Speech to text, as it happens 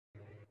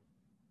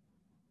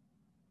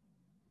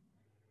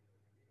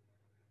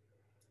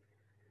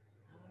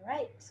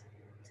right,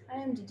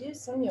 time to do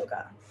some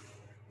yoga.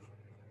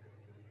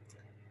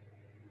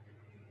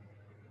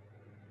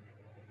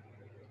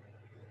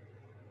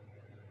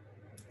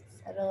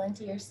 Settle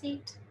into your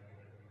seat.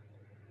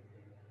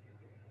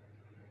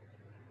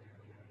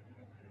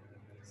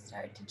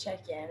 Start to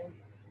check in.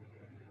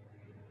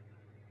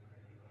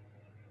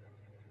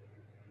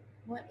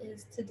 What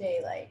is today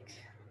like?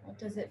 What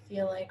does it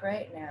feel like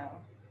right now?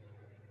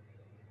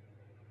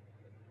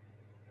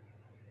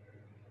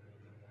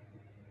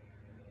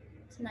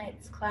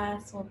 Tonight's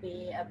class will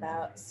be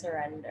about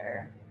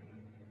surrender.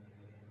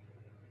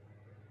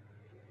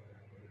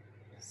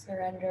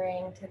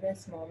 Surrendering to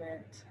this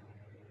moment.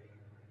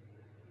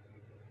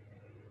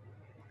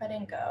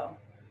 Letting go.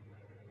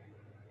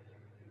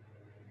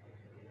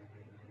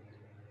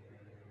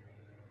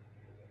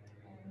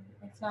 And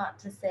it's not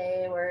to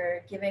say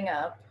we're giving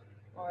up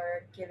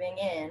or giving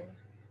in.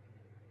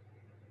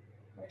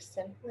 We're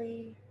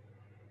simply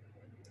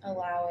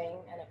allowing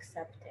and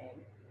accepting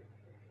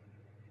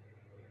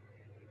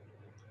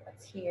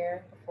what's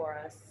here before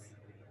us.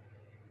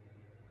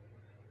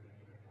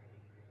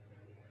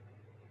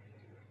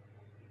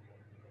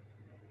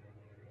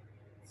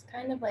 It's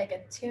kind of like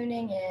a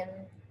tuning in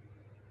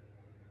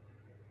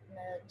and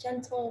a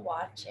gentle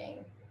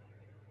watching.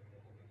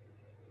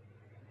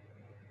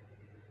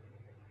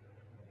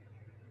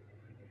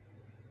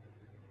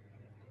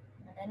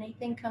 When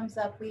anything comes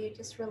up, we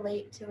just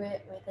relate to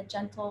it with a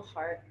gentle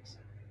heart.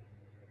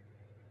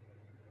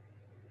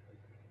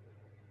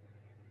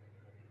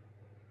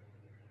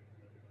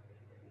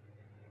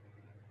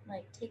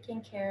 Like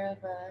taking care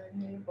of a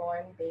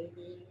newborn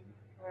baby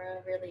or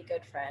a really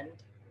good friend.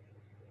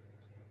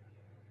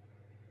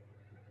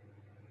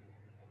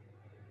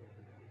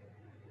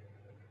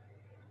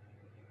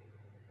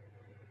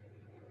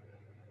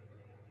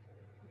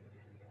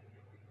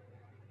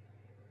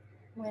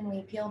 When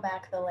we peel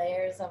back the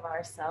layers of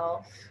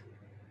ourself,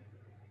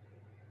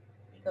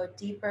 we go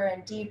deeper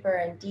and deeper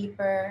and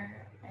deeper,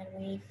 and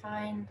we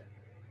find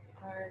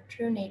our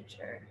true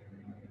nature,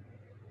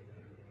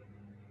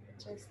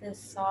 which is this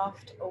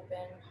soft, open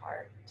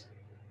heart.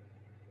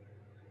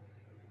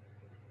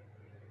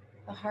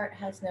 The heart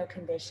has no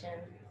condition,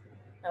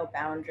 no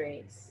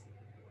boundaries.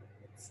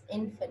 It's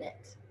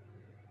infinite,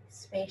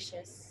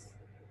 spacious,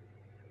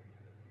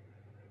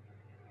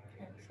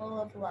 and full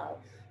of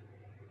love.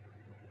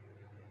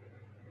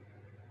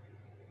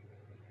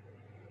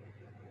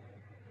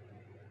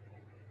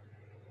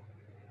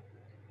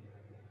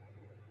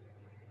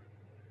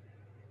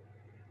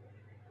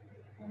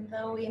 And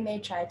though we may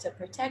try to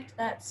protect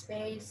that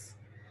space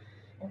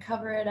and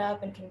cover it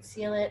up and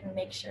conceal it and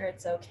make sure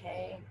it's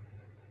okay,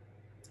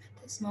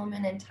 at this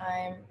moment in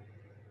time,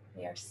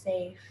 we are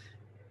safe.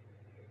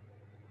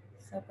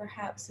 So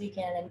perhaps we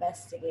can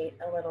investigate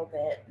a little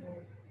bit and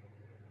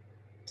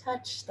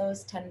touch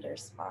those tender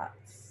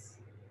spots.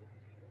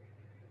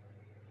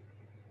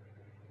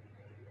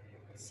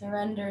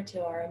 Surrender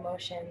to our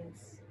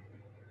emotions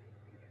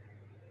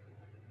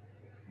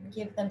and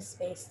give them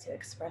space to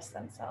express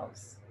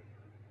themselves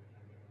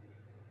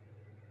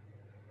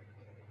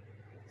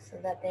so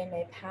that they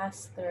may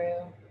pass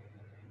through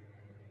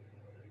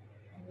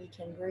and we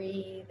can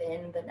breathe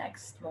in the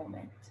next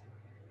moment.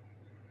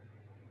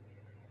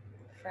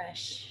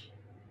 Fresh,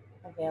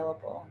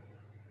 available.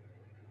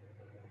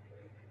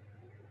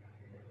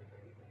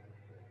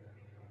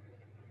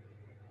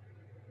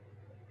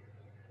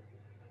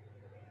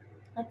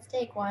 Let's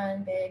take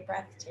one big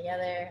breath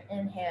together.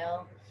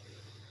 Inhale.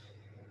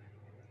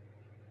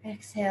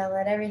 Exhale,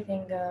 let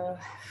everything go.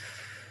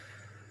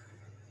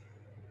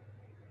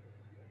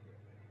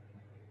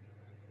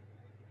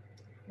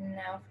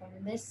 Now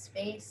from this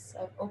space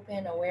of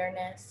open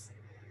awareness,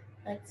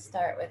 let's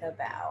start with a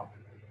bow.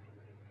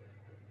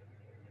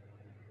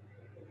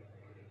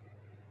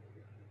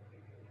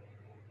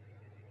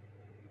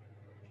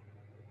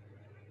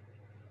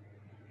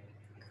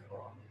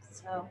 Cool.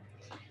 So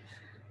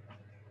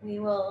we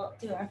will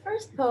do our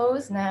first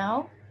pose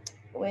now,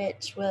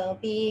 which will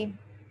be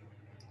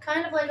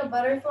kind of like a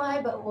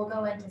butterfly, but we'll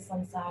go into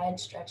some side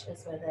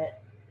stretches with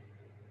it.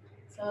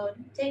 So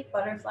take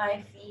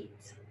butterfly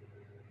feet,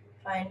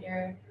 find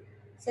your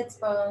sits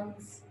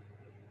bones,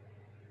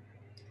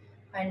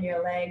 find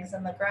your legs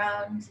on the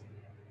ground,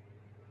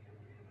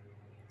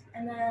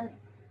 and then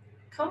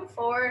come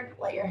forward,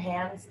 let your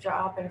hands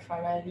drop in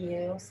front of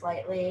you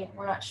slightly.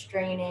 We're not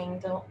straining,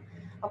 don't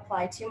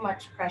apply too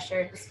much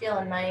pressure, just feel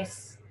a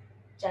nice,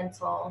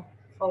 gentle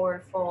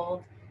forward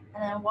fold.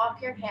 And then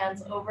walk your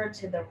hands over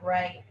to the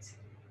right.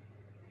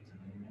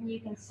 And you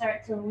can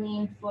start to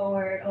lean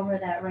forward over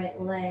that right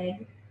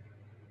leg.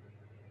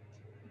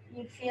 If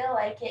you feel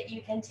like it,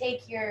 you can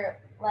take your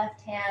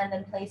left hand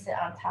and place it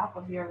on top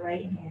of your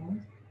right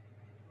hand.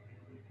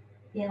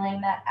 Feeling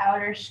that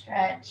outer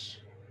stretch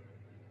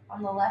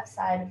on the left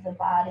side of the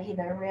body,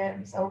 the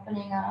ribs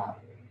opening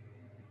up.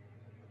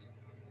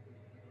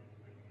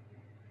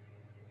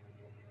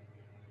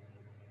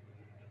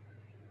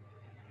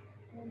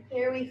 And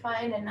here we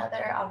find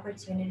another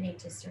opportunity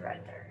to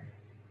surrender.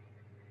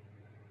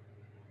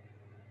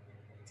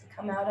 To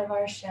come out of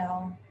our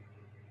shell,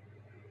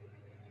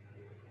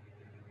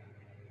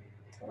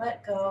 to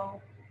let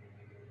go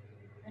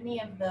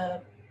any of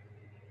the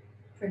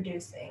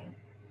producing,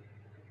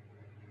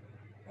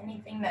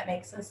 anything that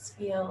makes us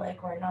feel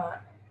like we're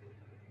not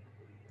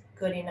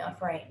good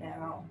enough right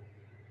now.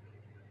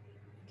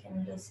 We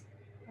can just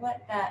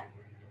let that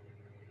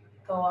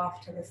go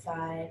off to the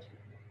side.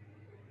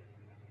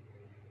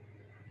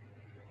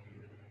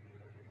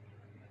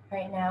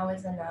 Right now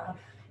is enough.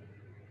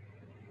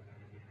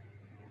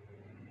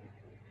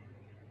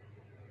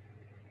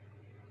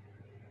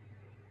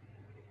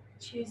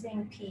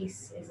 Choosing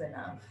peace is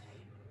enough.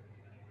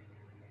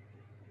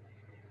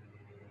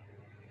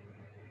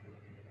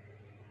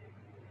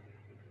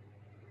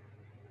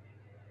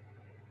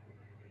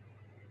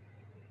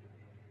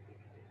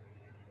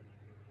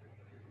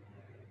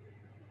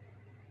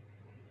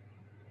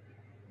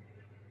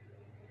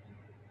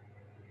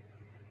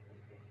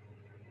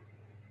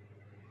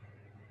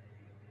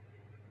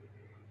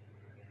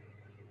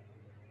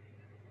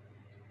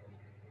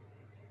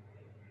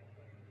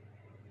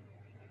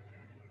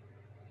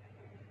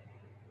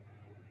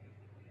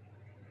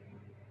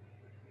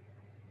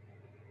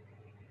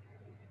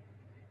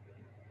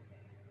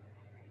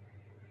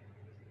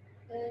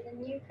 Good,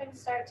 and you can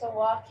start to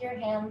walk your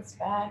hands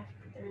back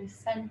through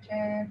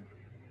center,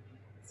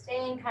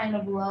 staying kind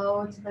of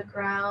low to the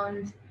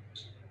ground,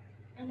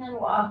 and then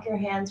walk your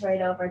hands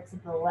right over to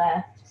the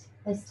left.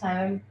 This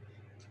time,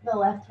 the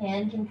left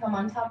hand can come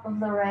on top of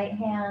the right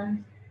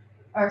hand,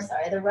 or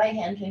sorry, the right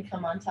hand can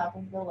come on top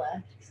of the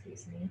left,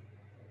 excuse me.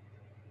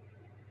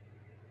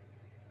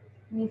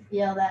 You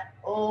feel that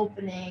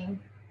opening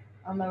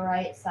on the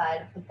right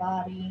side of the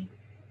body,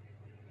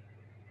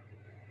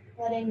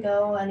 letting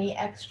go any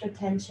extra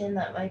tension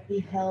that might be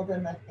held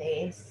in the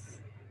face.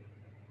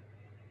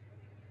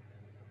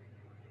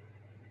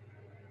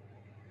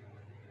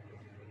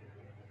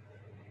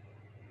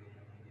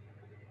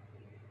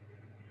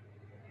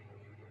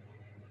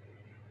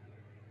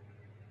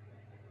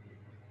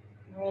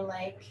 We're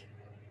like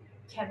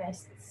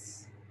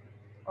chemists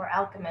or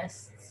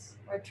alchemists.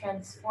 We're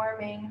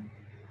transforming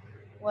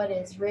what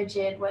is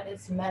rigid, what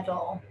is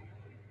metal,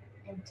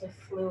 into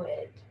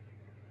fluid,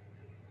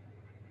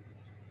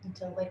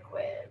 into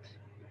liquid,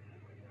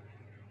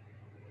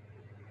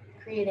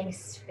 creating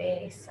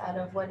space out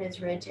of what is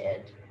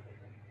rigid.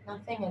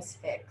 Nothing is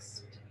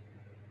fixed.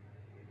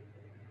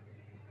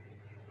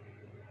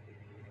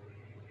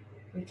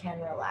 We can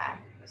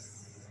relax.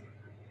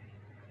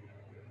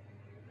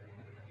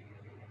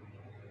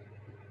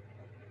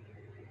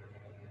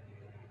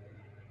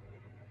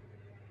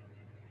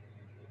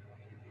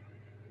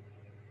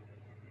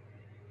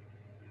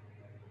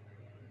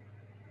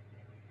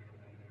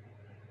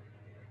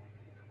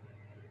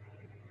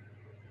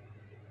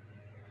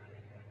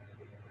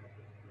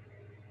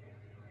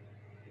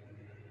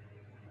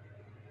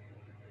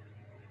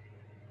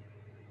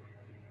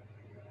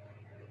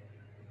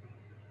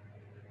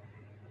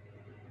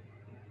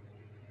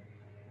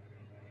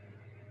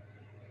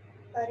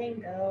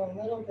 Letting go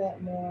a little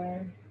bit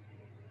more.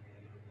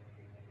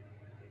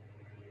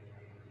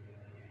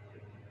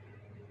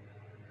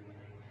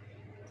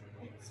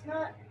 It's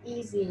not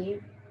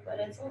easy, but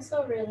it's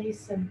also really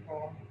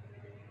simple.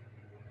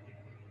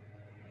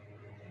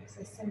 There's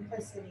a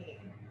simplicity.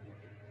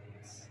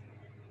 It's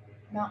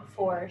not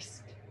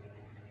forced.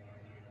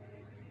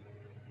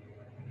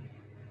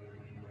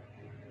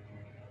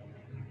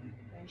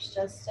 There's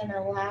just an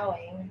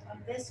allowing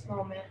of this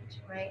moment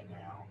right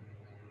now.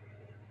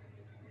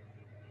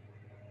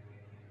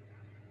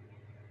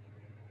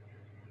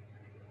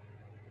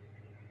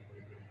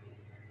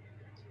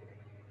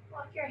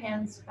 Walk your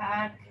hands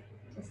back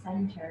to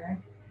center.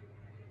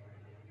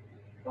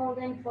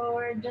 Folding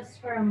forward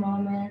just for a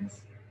moment.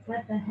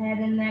 Let the head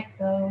and neck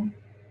go.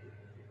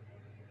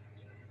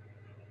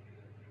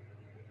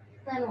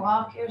 Then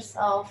walk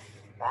yourself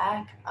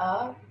back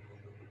up.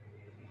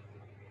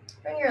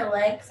 Bring your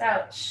legs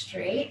out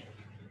straight.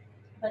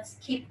 Let's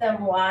keep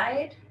them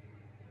wide.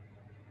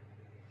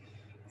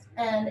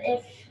 And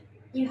if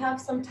you have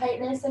some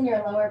tightness in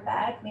your lower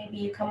back, maybe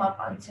you come up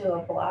onto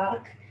a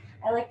block.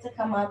 I like to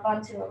come up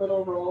onto a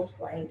little rolled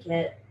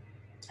blanket.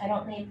 I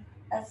don't need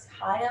as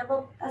high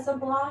as a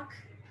block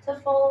to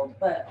fold,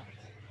 but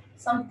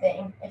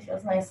something. It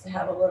feels nice to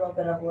have a little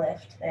bit of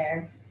lift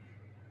there.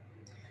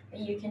 But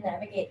you can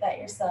navigate that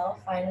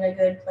yourself, find a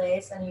good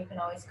place, and you can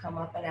always come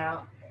up and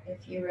out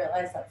if you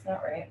realize that's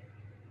not right.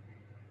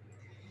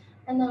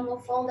 And then we'll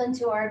fold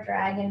into our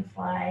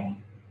dragonfly.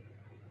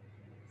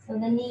 So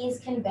the knees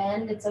can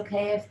bend. It's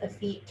okay if the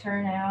feet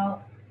turn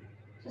out.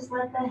 Just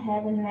let the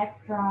head and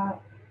neck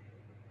drop.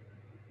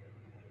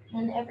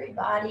 And every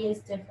body is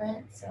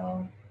different,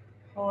 so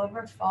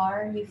however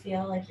far you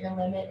feel like your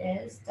limit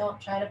is,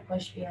 don't try to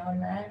push beyond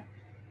that.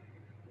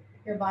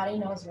 Your body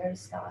knows where to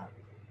stop.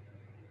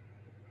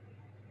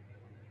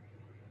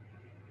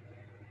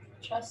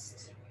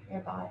 Trust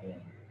your body.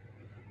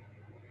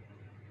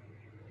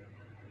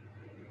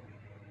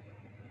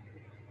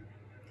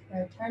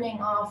 We're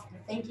turning off the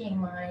thinking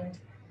mind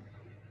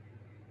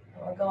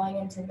And we're going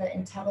into the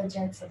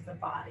intelligence of the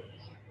body.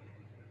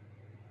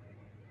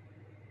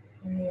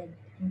 And the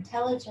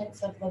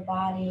intelligence of the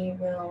body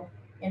will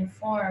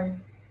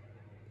inform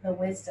the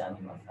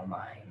wisdom of the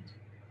mind,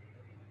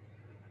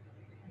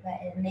 that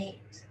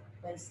innate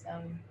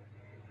wisdom.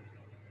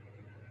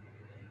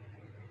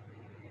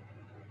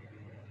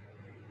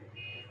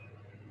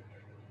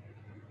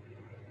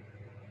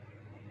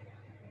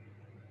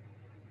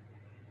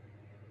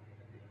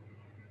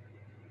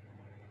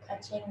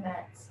 Touching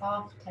that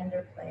soft,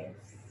 tender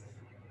place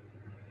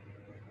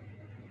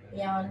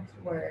beyond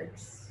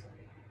words.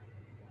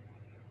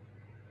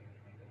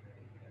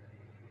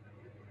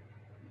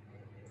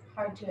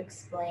 Hard to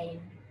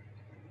explain.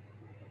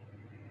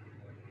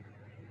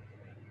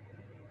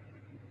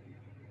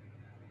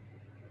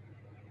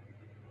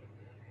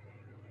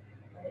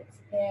 But it's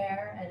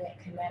there and it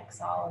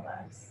connects all of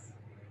us.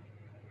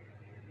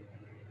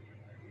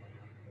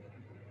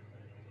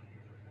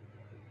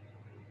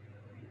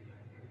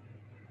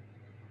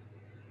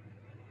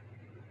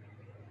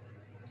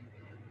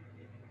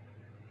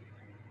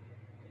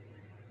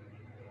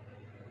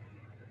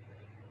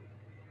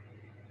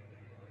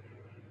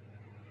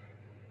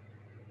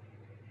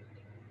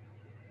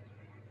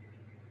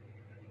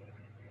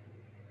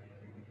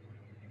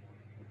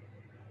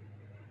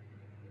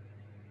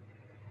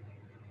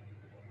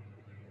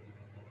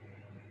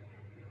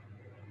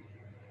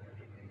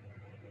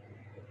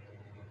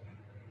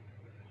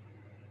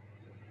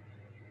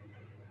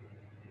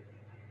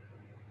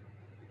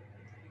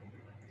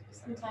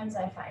 Sometimes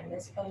I find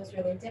this pose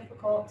really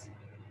difficult.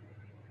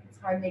 It's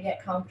hard to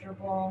get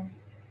comfortable.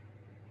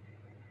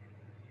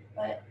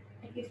 But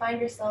if you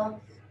find yourself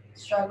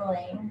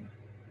struggling,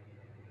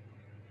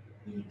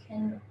 you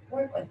can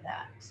work with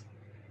that.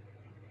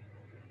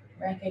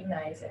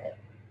 Recognize it.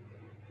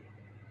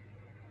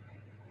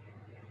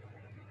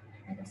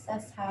 And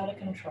assess how to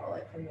control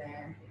it from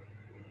there.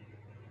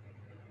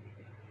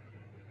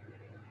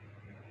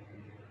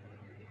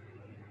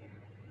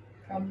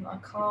 From a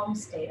calm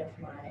state of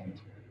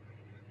mind.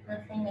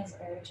 Nothing is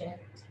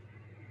urgent.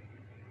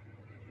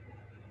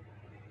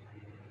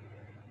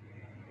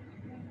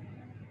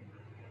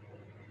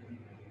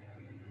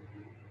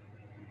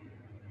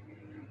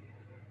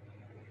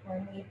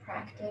 When we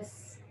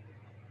practice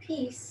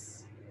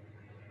peace,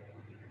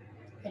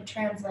 it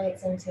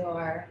translates into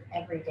our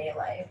everyday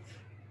life.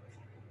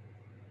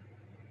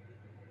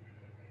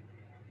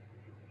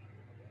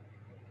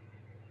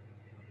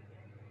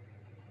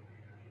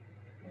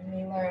 And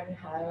we learn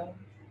how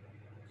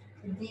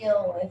to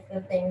deal with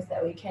the things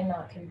that we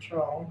cannot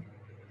control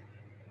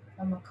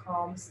from a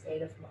calm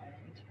state of mind.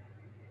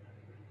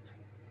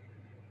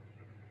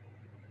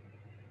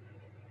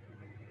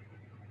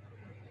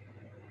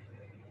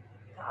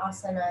 The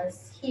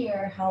asanas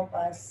here help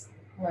us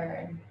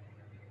learn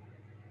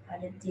how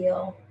to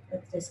deal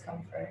with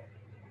discomfort.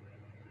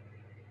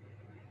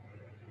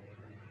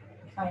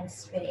 Find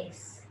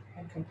space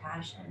and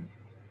compassion,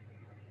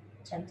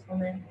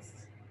 gentleness.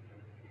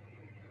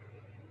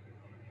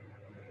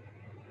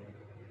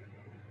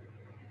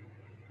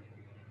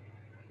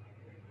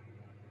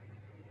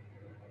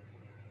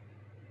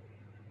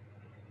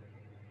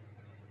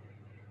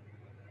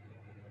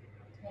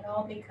 It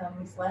all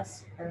becomes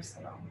less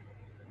personal.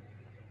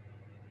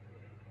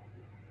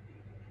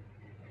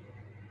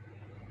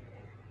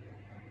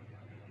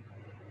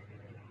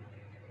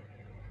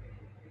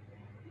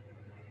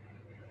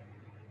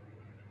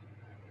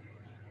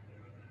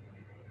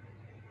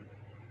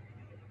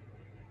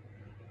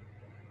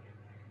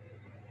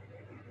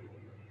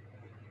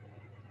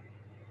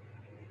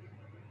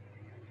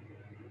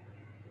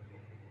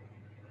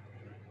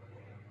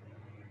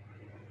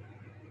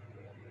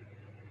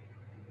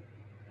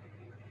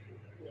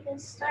 You can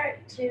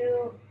start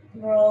to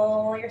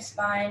roll your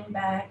spine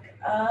back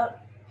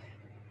up.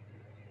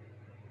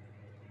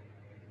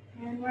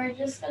 And we're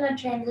just going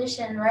to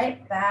transition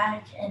right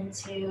back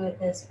into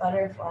this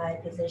butterfly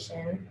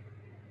position.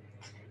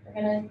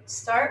 We're going to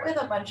start with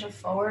a bunch of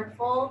forward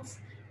folds,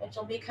 which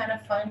will be kind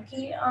of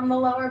funky on the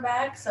lower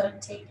back, so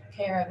take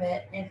care of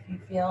it if you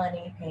feel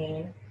any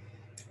pain.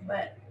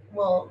 But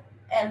we'll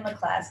end the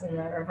class in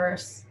the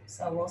reverse.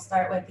 So we'll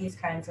start with these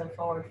kinds of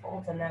forward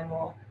folds, and then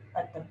we'll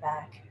let the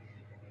back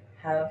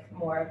have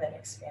more of an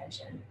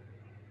expansion.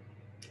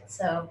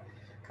 So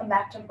come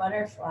back to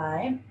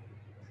butterfly.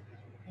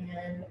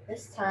 And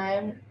this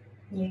time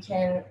you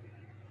can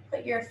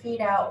put your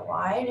feet out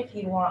wide if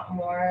you want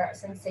more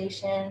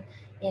sensation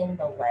in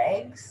the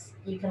legs.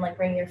 You can like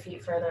bring your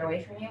feet further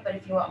away from you, but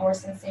if you want more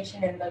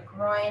sensation in the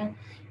groin,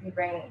 you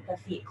bring the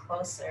feet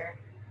closer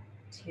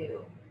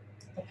to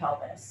the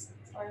pelvis.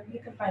 Or you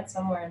can find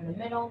somewhere in the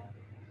middle,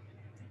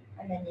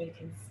 and then you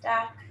can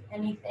stack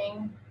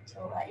anything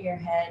to let your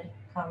head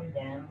come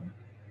down.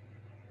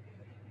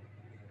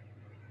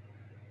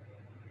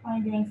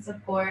 Finding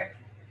support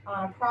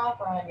on a prop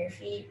or on your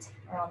feet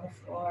or on the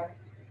floor.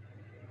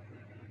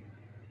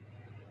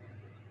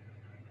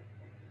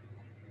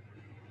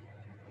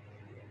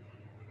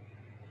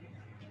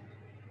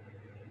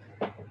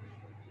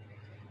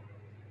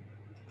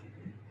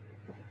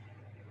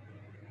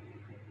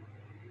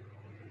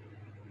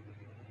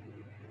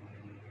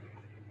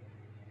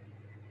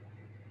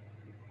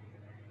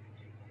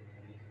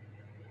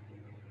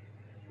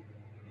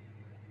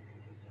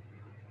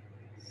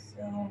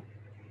 So,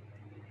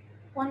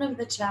 one of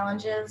the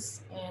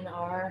challenges in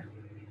our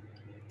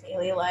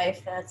daily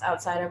life that's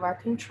outside of our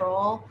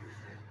control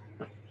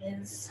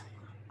is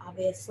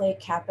obviously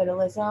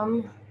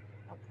capitalism,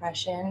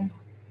 oppression,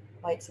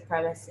 white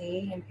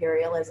supremacy,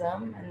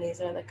 imperialism, and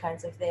these are the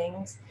kinds of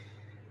things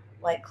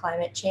like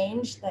climate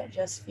change that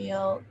just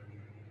feel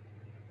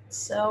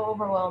so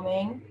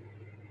overwhelming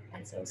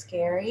and so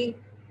scary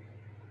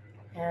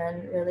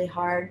and really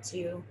hard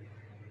to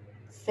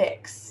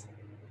fix.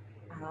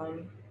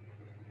 Um,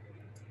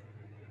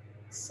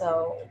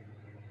 so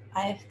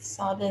I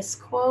saw this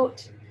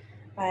quote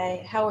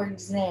by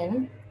Howard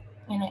Zinn,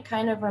 and it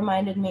kind of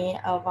reminded me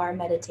of our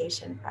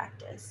meditation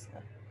practice.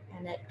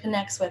 And it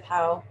connects with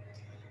how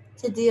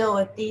to deal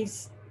with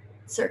these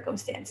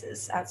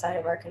circumstances outside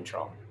of our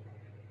control.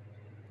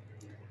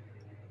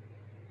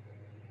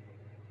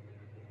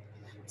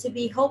 To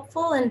be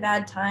hopeful in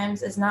bad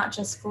times is not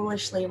just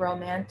foolishly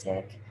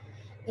romantic.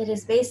 It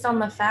is based on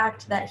the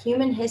fact that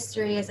human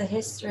history is a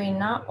history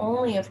not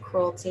only of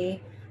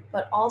cruelty,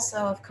 but also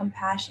of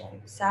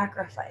compassion,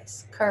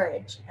 sacrifice,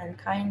 courage, and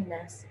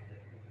kindness.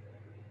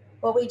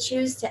 What we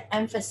choose to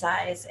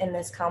emphasize in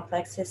this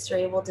complex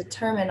history will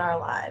determine our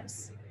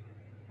lives.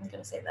 I'm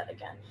going to say that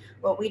again.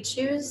 What we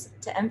choose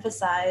to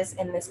emphasize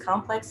in this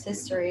complex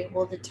history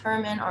will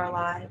determine our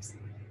lives.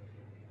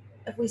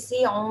 If we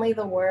see only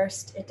the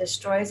worst, it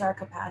destroys our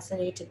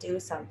capacity to do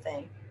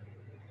something.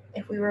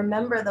 If we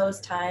remember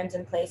those times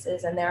and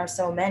places, and there are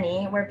so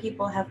many, where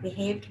people have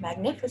behaved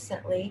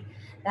magnificently,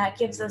 that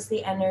gives us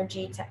the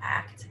energy to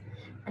act,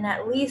 and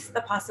at least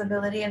the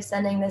possibility of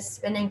sending this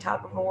spinning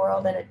top of a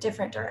world in a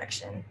different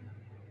direction.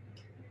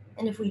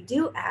 And if we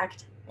do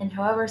act, in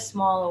however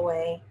small a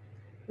way,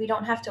 we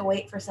don't have to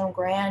wait for some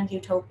grand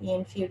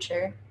utopian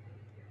future.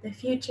 The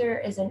future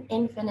is an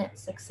infinite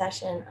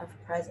succession of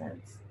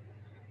presents.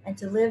 And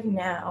to live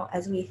now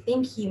as we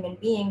think human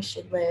beings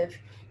should live,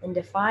 in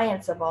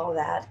defiance of all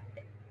that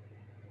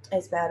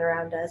is bad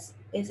around us,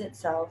 is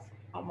itself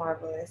a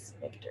marvelous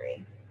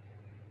victory.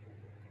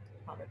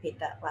 I'll repeat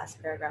that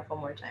last paragraph one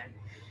more time.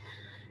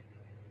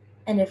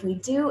 And if we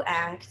do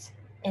act,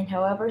 in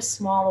however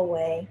small a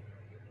way,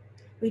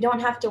 we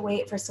don't have to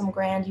wait for some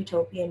grand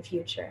utopian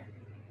future.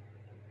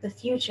 The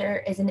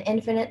future is an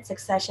infinite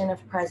succession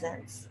of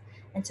presents,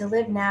 and to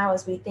live now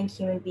as we think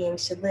human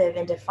beings should live,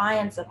 in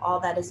defiance of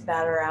all that is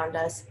bad around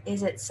us,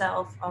 is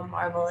itself a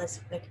marvelous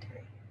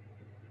victory.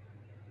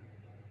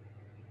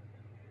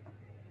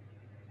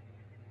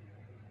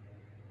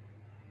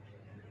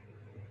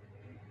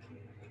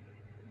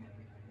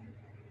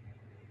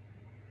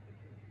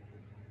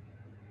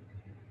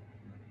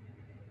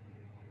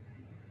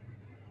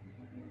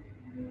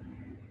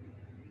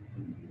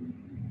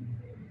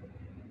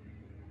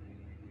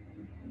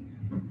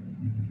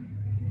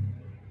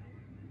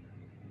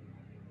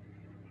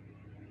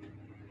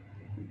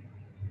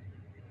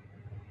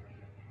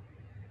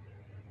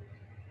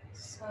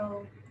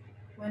 So,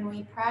 when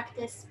we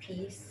practice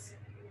peace,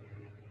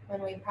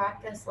 when we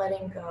practice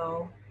letting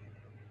go,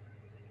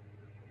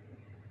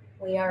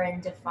 we are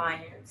in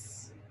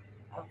defiance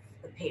of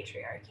the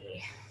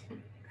patriarchy.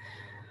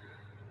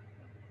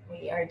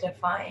 We are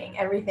defying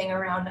everything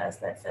around us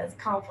that says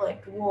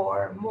conflict,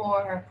 war,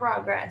 more,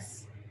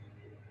 progress.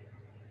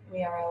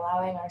 We are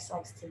allowing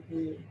ourselves to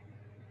be.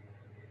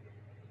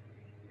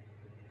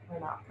 We're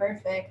not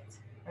perfect.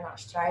 We're not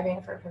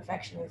striving for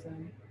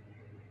perfectionism.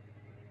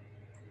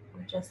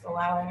 We're just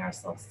allowing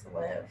ourselves to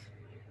live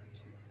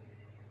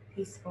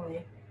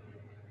peacefully.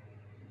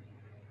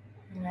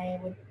 And I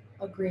would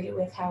agree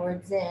with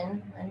Howard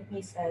Zinn when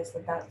he says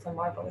that that's a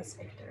marvelous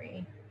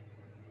victory.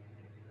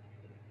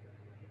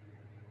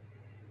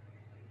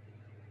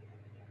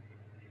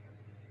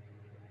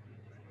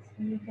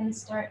 So you can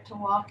start to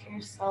walk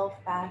yourself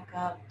back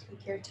up.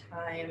 Take your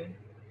time.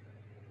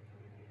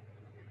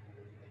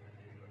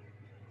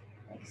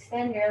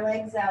 Extend your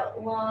legs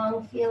out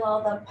long. Feel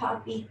all the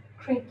poppy,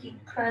 crinky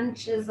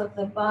crunches of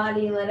the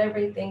body. Let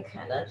everything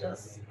kind of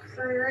just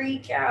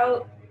creak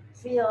out.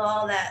 Feel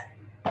all that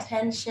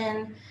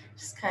tension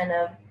just kind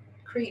of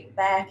creep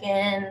back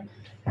in.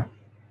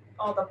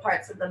 All the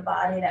parts of the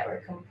body that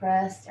were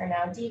compressed are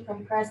now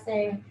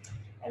decompressing.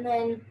 And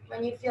then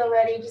when you feel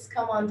ready, just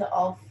come onto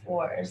all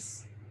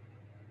fours.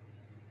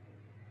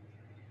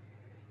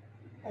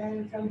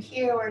 And from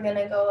here, we're going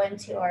to go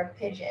into our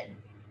pigeon.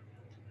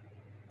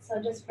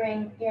 So just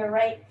bring your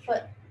right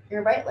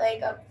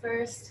leg up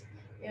first,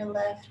 your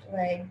left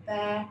leg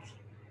back.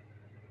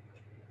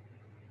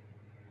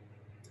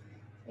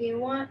 You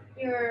want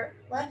your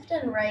left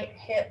and right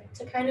hip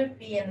to kind of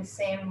be in the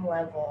same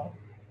level.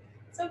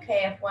 It's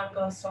okay if one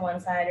goes to one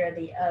side or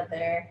the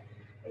other,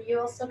 but you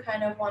also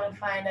kind of want to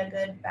find a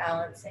good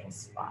balancing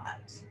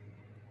spot.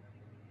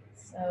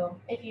 So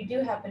if you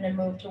do happen to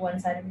move to one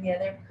side or the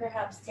other,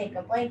 perhaps take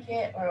a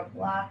blanket or a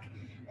block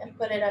and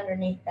put it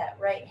underneath that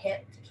right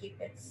hip to keep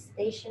it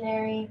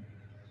stationary.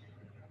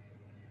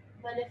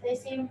 But if they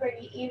seem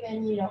pretty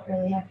even, you don't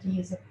really have to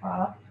use a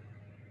prop.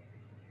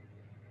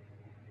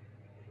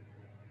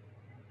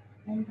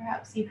 And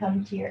perhaps you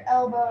come to your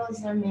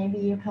elbows, or maybe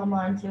you come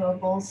onto a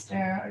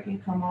bolster, or you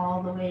come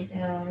all the way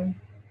down.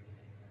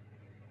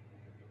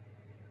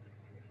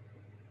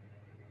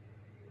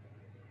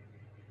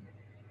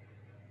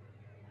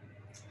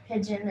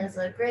 Pigeon is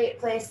a great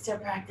place to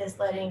practice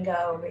letting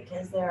go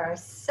because there are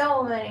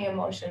so many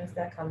emotions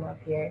that come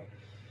up here,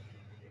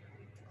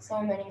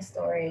 so many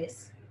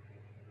stories.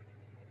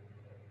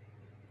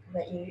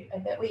 I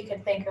bet we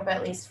could think of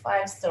at least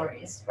 5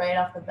 stories right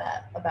off the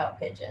bat about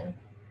pigeon,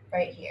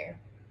 right here.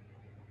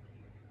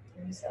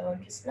 And so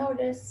just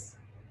notice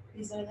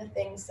these are the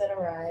things that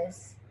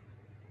arise,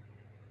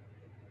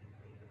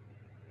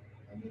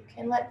 and you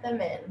can let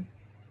them in.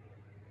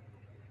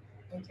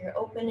 Like you're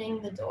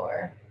opening the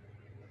door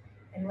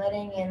and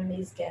letting in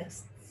these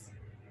guests.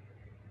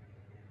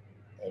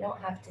 They don't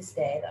have to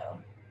stay though.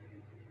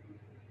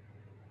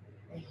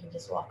 They can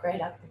just walk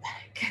right out the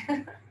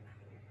back.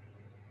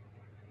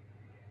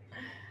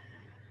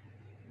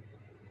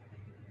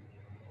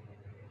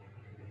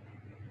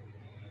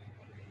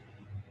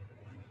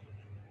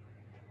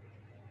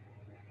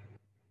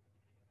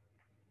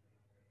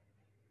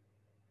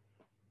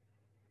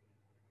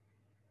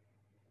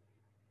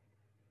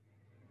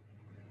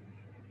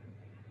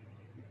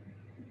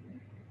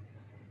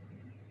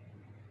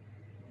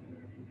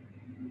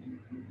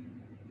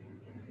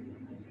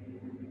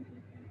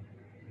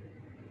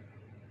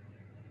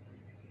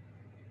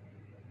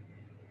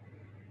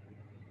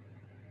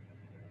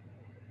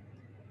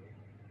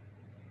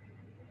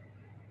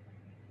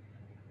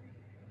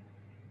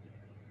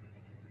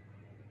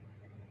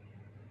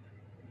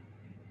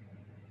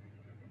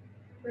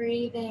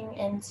 Breathing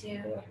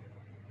into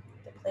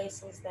the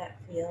places that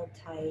feel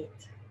tight.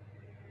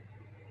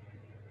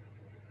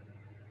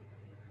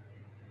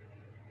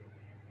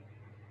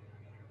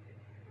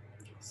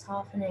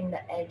 Softening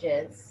the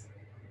edges.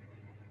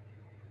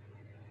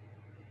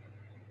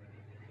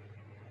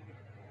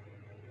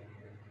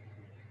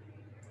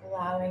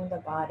 Allowing the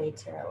body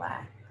to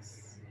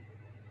relax.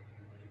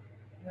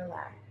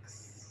 Relax.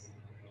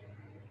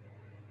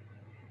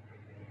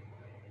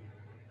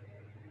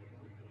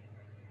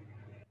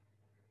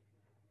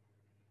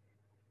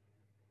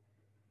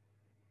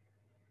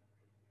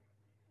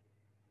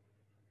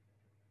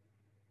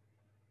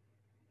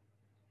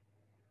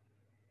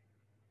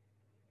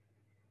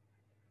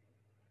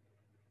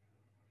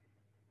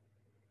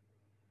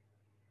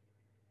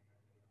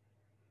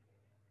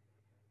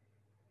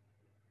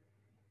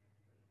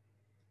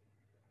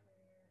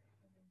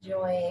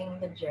 Enjoying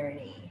the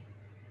journey.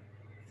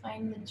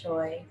 Find the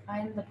joy,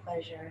 find the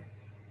pleasure.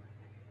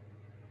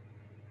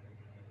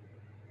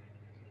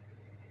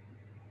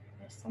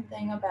 There's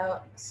something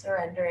about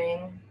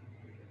surrendering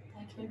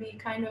that can be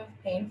kind of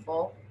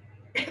painful.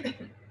 But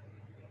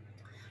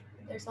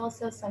there's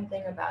also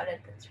something about it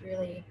that's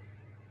really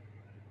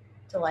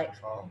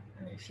delightful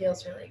and it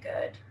feels really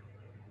good.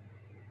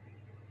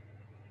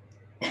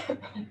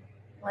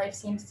 Life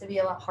seems to be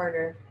a lot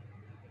harder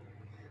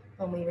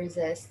when we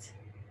resist,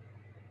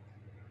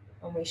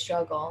 when we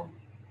struggle,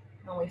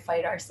 when we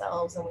fight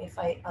ourselves and we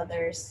fight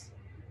others.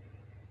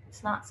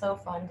 It's not so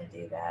fun to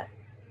do that.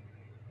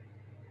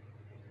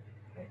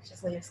 It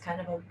just leaves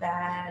kind of a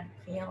bad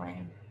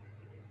feeling,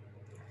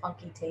 a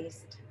funky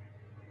taste.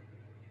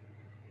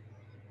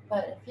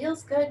 But it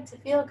feels good to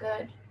feel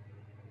good.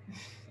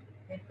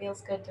 It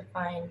feels good to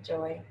find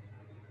joy,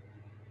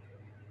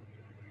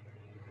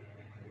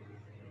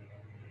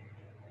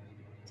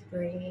 to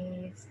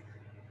breathe,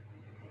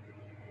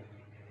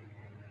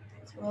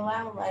 to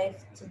allow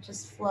life to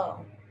just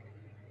flow.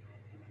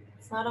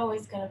 It's not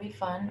always going to be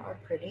fun or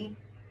pretty,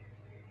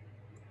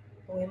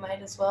 but we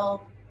might as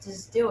well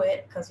just do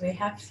it because we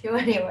have to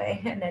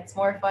anyway, and it's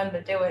more fun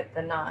to do it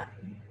than not.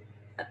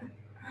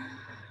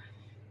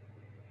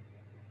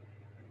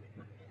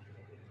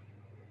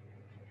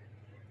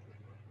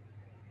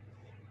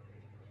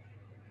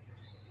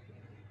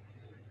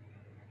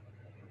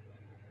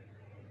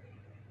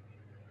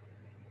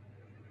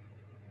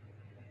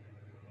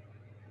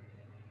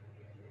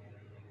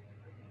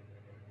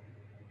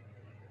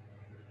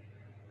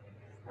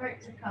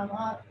 Start to come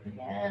up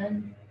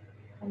again,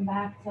 come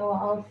back to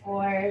all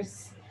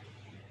fours.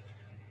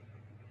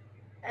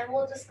 And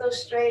we'll just go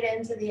straight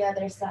into the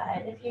other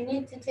side. If you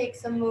need to take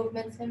some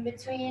movements in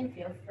between,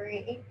 feel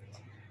free.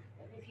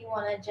 But if you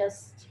want to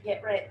just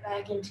get right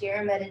back into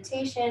your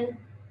meditation,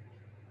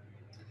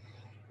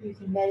 you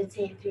can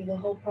meditate through the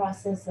whole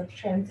process of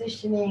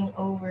transitioning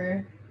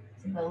over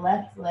to the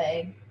left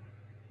leg.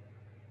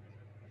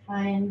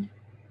 Find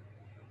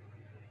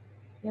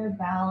your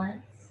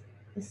balance,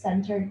 the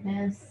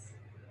centeredness,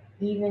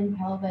 even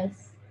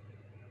pelvis.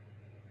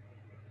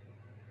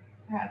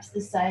 Perhaps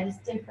the side is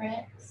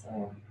different,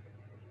 so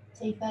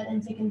take that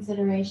into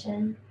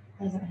consideration.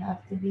 Doesn't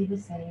have to be the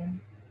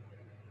same.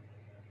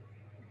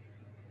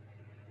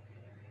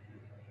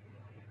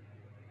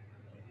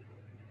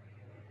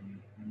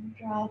 And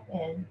drop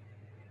in.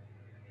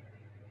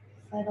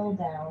 Settle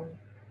down.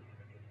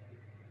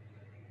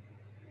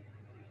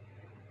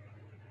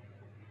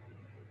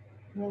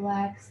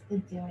 Relax the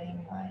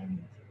doing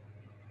mind.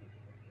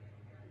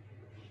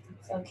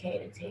 okay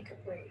to take a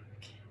break.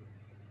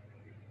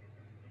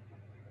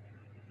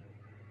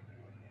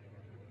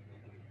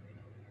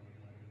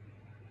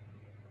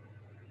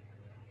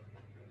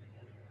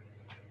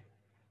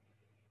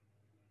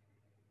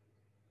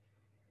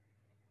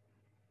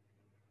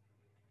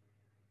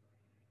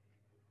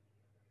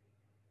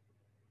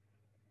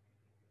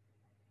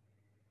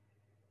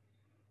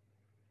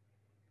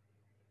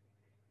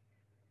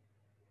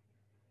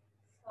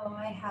 So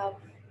I have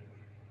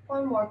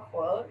one more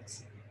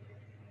quote.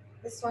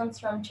 This one's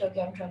from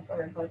Chogyam Trungpa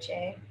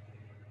Rinpoche,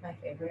 my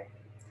favorite.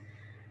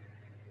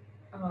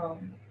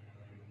 Um,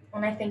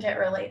 and I think it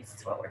relates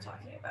to what we're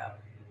talking about.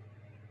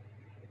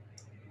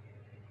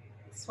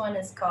 This one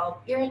is called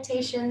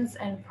Irritations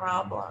and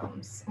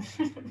Problems.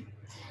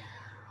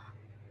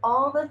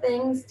 All the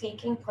things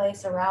taking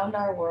place around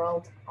our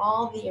world,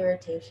 all the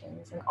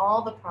irritations and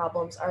all the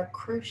problems are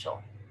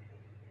crucial.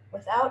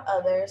 Without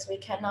others, we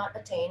cannot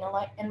attain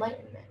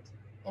enlightenment.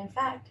 In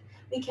fact,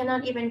 we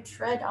cannot even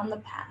tread on the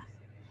path.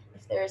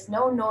 If there is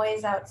no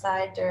noise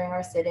outside during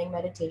our sitting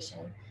meditation,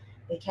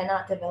 we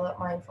cannot develop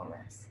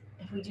mindfulness.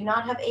 If we do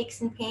not have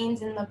aches and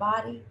pains in the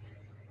body,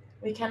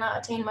 we cannot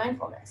attain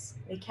mindfulness.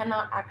 We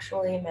cannot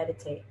actually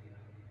meditate.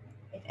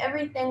 If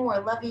everything were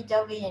lovey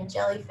dovey and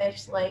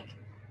jellyfish like,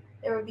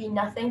 there would be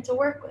nothing to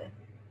work with.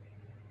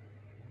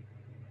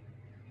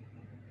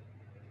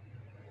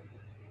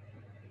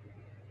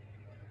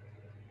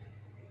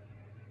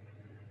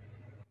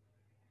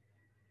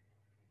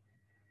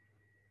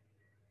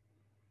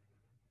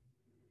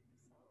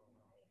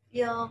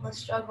 Feel the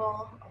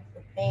struggle of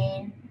the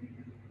pain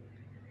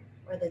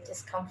or the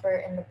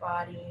discomfort in the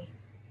body,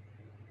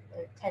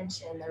 the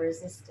tension, the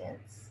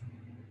resistance.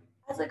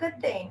 That's a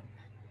good thing.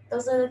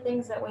 Those are the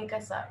things that wake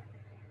us up.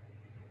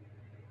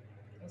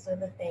 Those are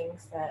the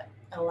things that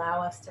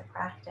allow us to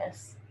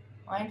practice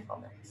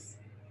mindfulness.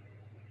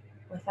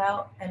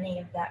 Without any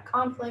of that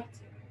conflict,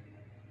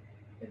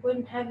 we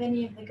wouldn't have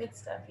any of the good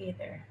stuff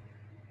either.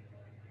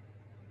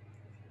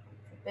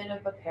 It's a bit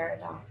of a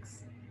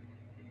paradox.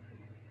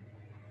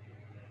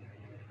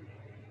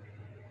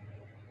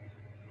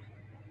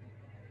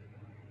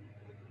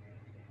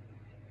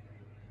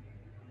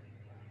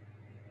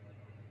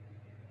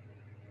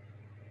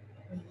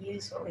 We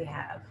use what we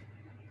have.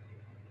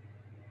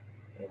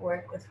 We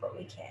work with what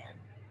we can.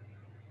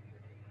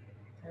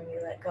 And we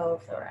let go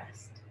of the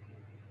rest.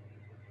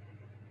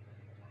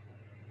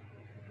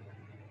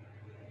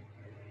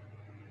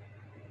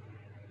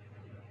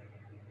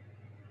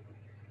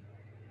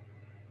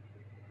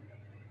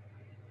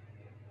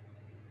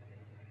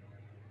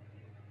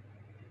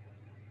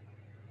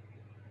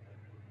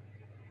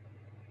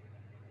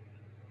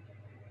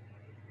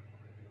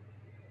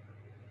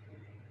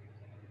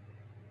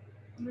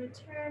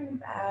 Return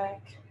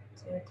back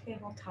to a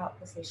tabletop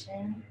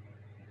position.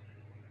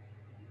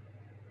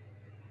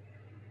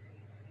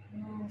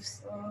 Move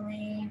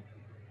slowly.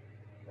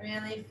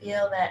 Really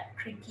feel that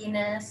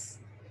creakiness,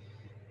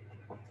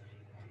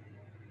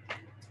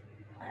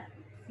 that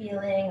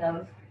feeling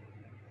of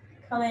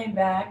coming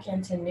back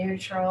into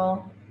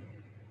neutral.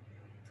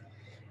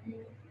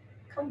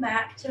 Come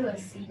back to a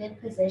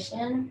seated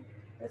position.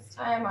 This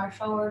time our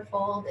forward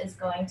fold is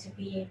going to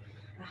be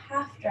a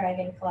half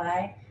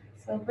dragonfly.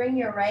 So bring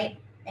your right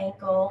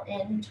ankle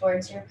in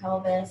towards your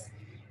pelvis.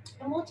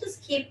 And we'll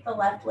just keep the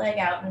left leg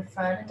out in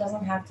front. It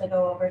doesn't have to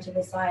go over to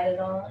the side at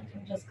all. It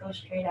can just go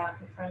straight out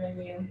in front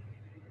of you.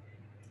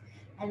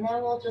 And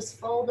then we'll just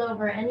fold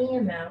over any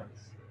amount.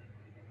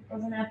 It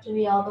doesn't have to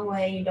be all the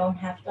way. You don't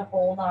have to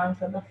hold on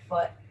to the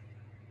foot.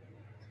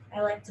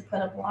 I like to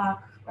put a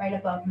block right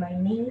above my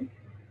knee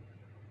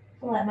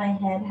to let my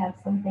head have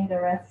something to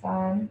rest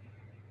on.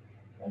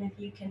 But if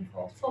you can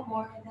fold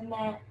more than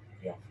that,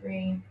 feel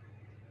free.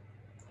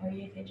 Or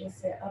you could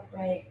just sit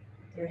upright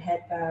with your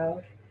head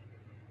bowed.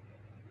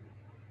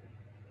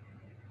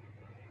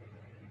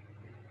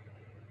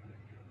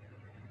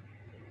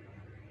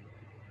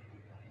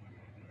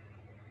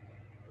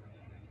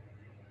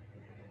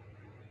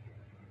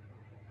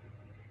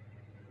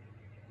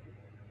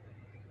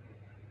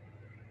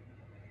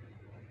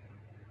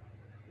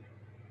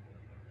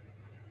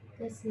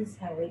 This is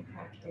how we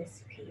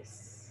practice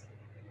peace.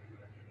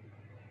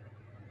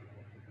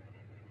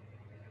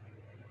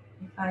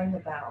 We find the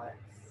balance.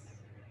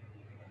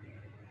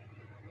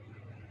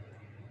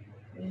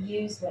 We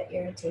use what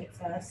irritates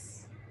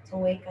us to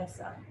wake us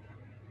up,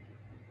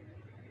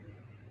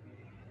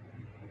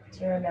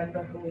 to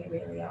remember who we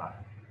really are.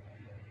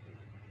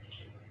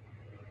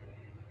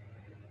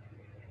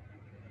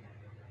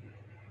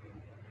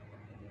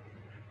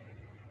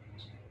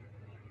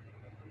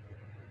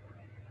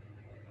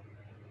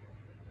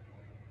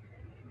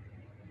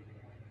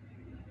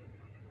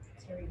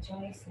 To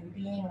rejoice in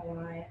being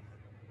alive.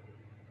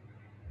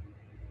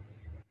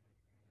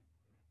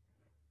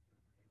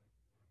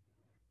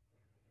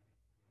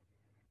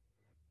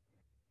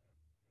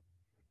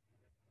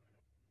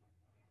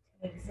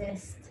 To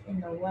exist in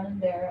the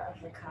wonder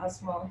of the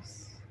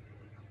cosmos.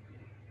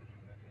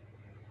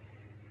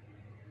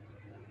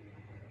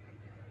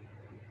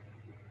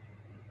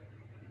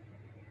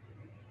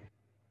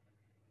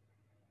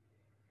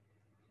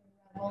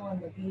 wonderful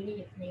and the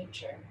beauty of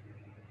nature.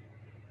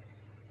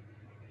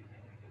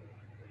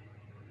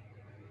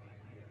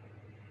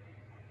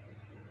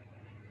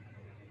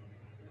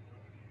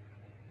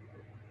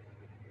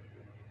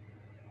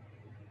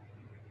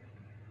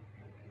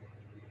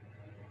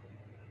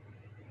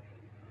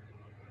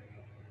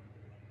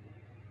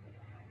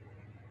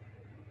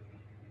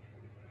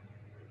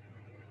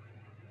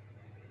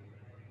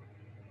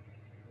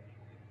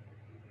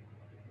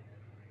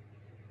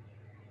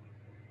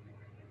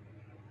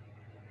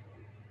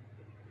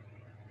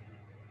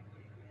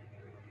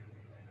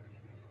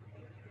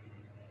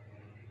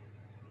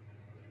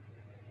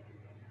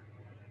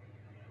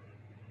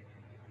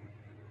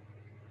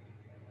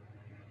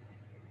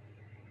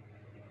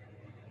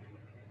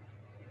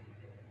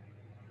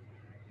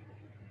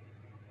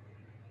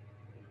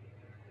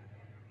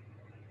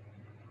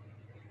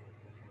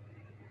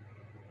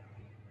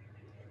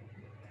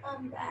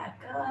 Come back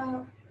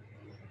up.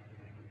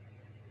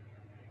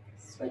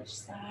 Switch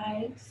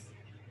sides.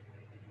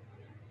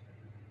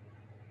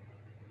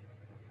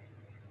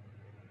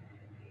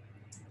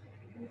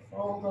 And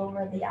fold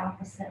over the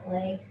opposite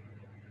leg.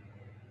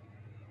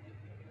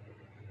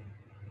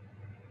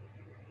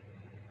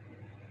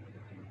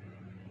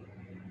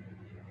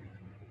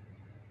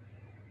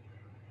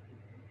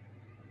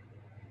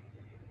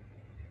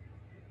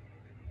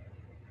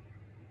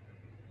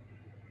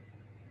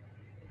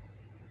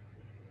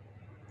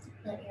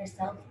 Let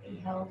yourself be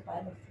held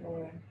by the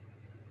floor.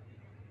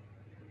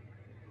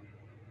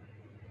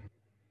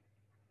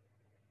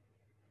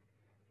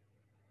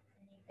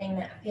 Anything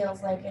that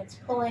feels like it's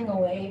pulling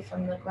away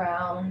from the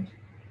ground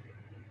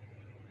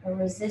or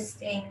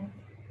resisting,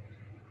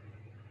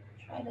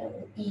 try to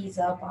ease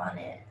up on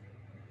it.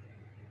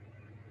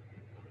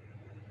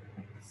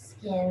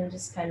 Skin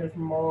just kind of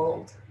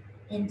mold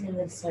into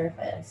the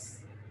surface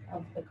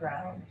of the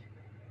ground.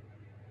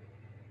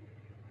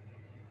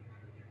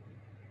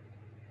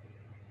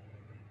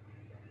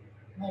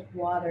 Like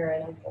water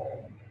in a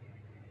bowl.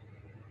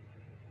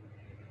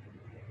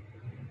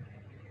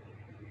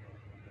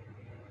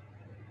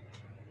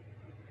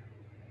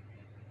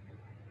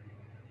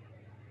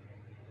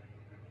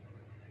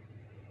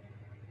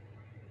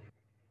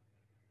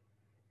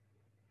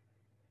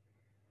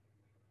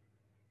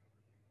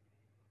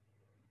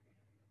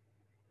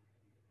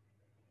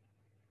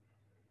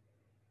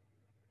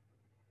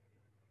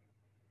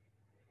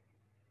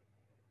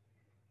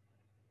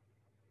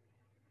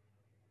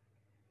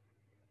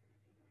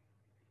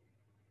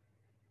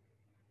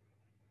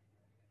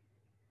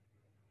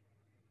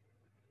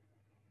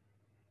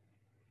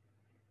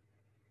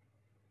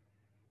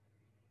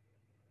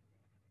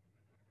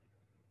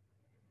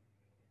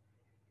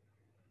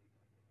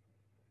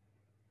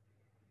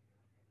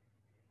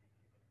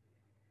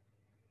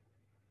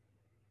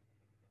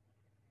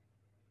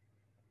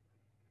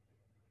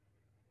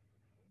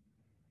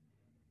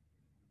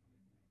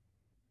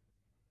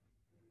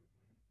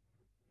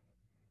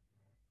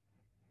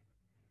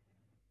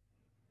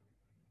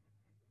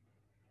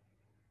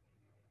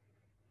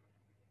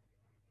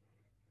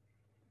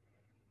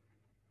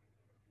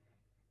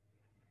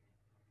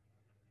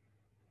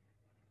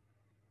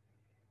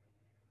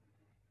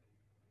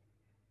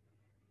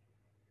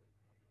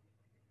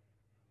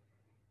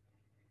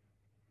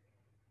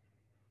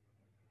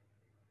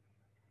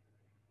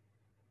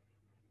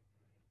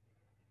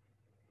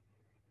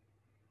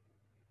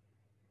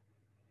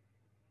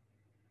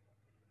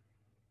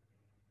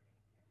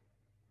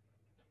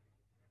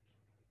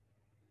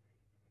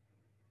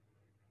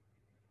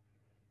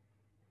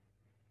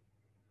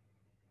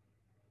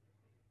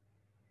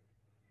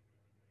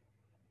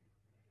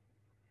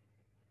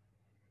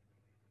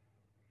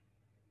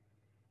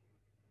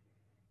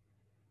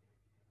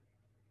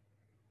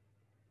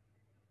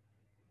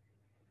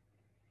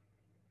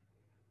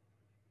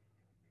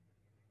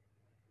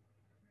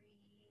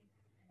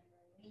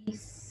 Breathe and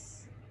release.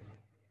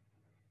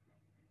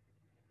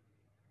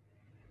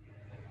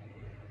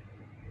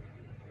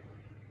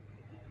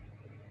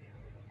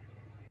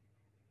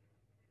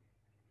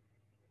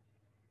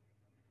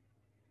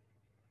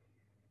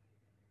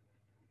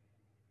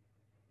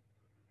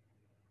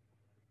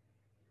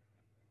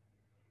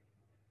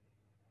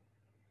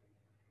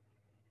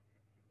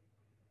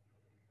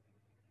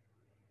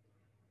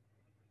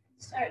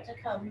 Start to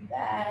come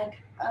back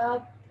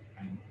up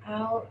and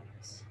out.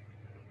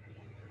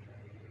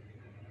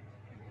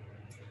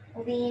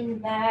 Lean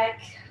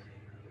back.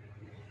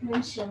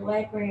 Windshield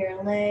wiper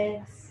your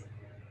legs.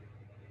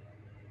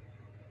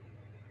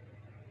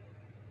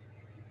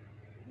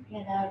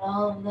 Get out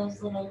all of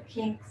those little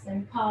kinks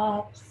and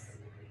pops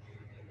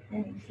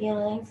and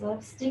feelings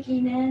of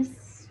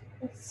stickiness.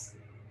 This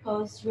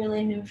pose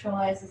really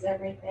neutralizes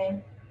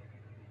everything.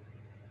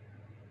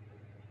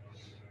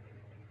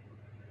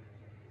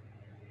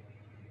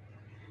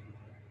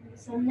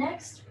 So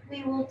next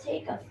we will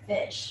take a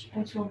fish,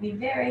 which will be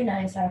very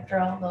nice after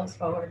all those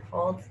forward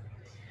folds.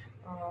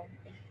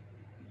 If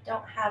you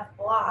don't have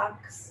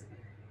blocks,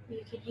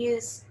 you could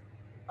use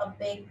a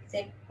big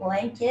thick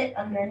blanket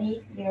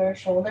underneath your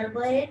shoulder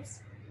blades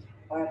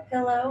or a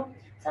pillow.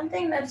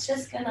 Something that's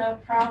just gonna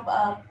prop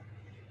up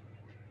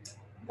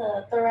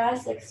the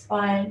thoracic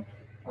spine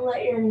and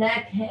let your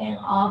neck hang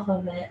off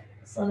of it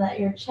so that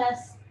your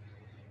chest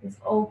is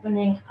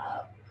opening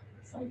up.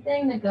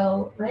 Something to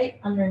go right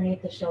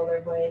underneath the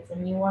shoulder blades,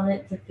 and you want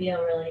it to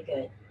feel really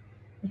good.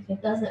 If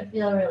it doesn't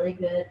feel really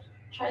good,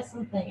 try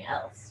something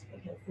else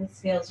because this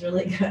feels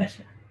really good.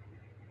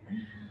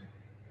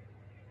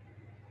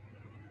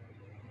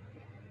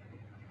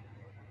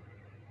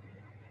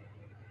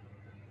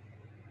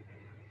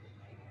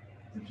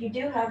 If you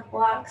do have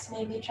blocks,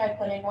 maybe try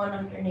putting one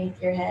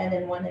underneath your head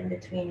and one in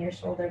between your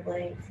shoulder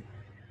blades.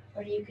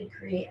 Or you could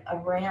create a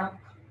ramp,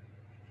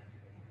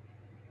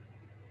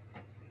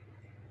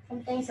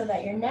 something so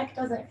that your neck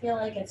doesn't feel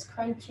like it's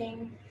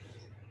crunching,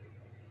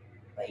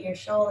 but your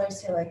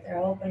shoulders feel like they're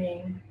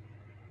opening.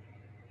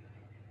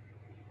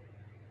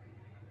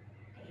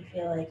 You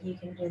feel like you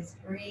can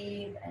just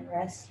breathe and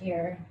rest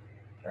here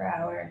for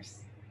hours.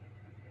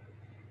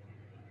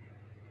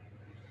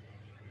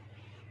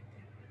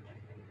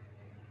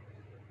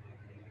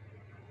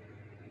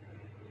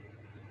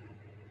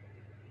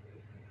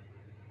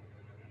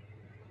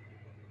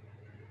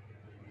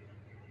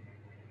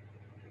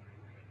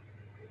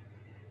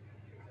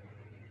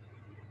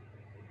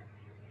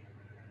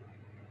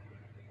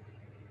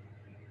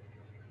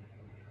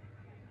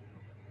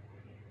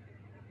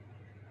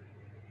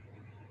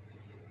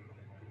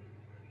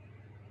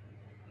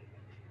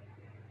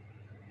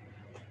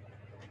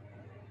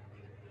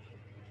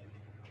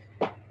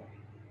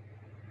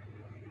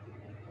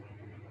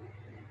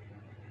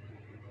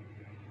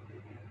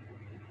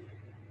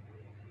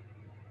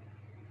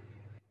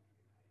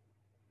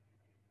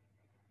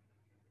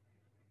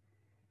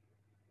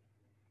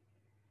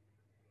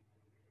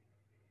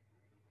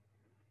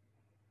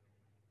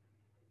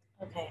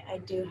 Okay, I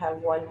do have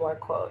one more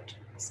quote,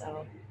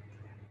 so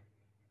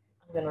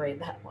I'm going to read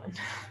that one.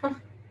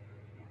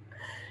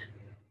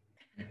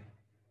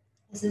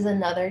 This is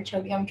another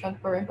Chogyam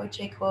Trungpa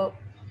Rinpoche quote.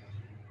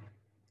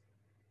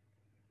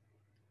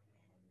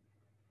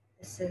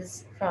 This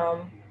is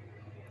from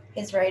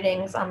his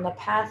writings on the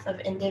path of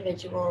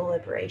individual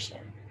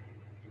liberation.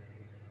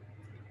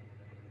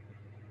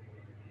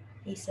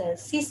 He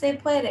says, "Si se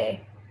puede."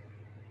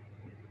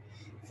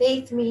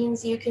 Faith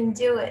means you can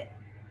do it.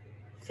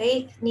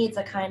 Faith needs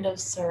a kind of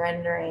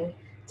surrendering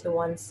to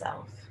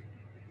oneself.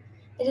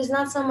 It is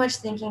not so much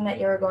thinking that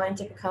you are going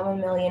to become a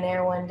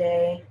millionaire one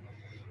day.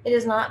 It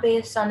is not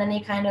based on any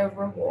kind of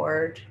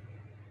reward.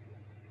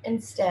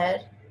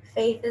 Instead,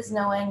 faith is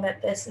knowing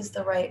that this is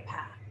the right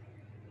path.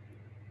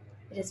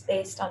 It is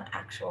based on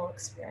actual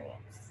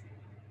experience.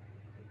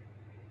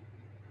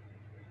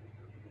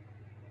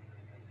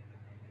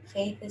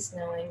 Faith is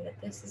knowing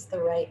that this is the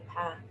right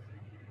path.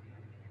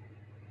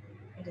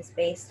 It is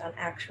based on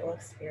actual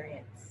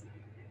experience.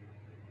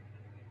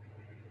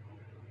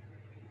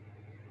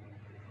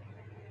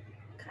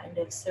 Kind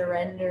of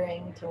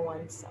surrendering to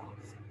oneself.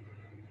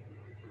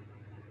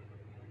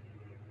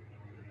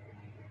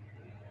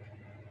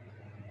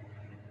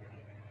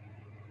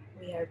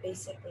 We are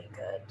basically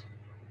good.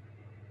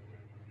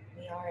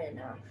 We are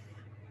enough.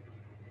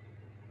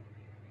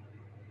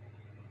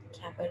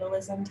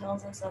 Capitalism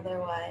tells us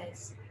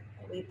otherwise.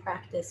 We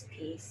practice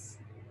peace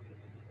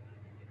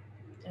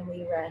and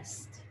we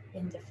rest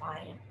in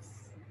defiance.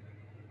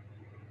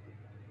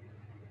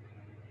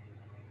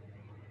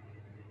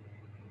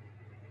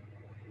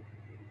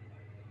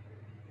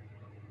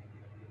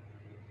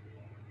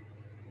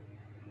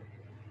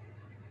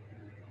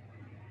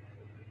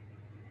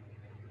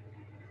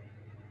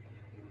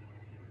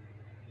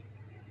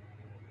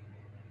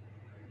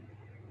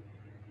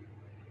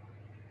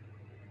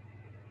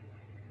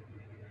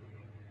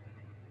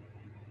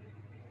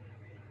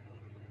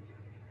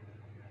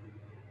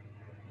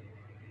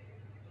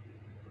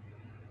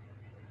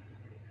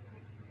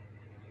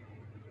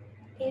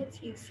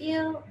 If you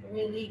feel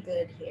really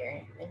good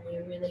here and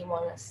you really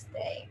want to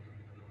stay,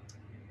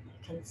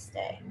 you can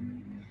stay.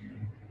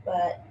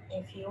 But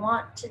if you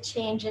want to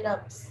change it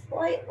up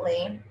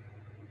slightly,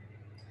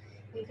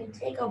 you can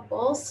take a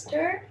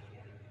bolster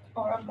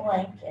or a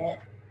blanket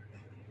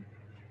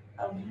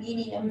of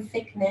medium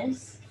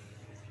thickness.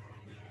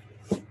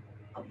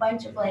 A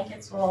bunch of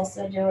blankets will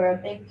also do, or a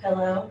big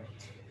pillow.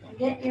 And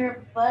get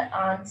your butt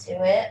onto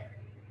it.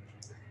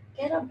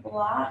 Get a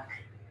block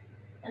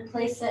and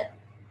place it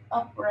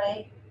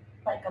upright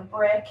like a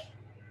brick.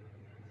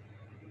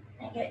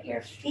 And get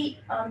your feet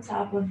on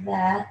top of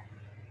that.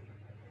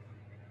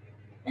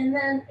 And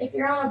then if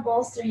you're on a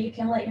bolster, you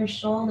can let your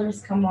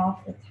shoulders come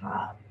off the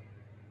top.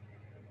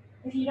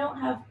 If you don't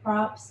have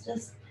props,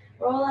 just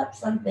roll up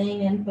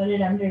something and put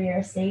it under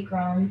your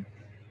sacrum.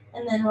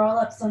 And then roll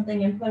up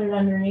something and put it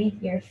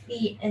underneath your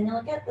feet. And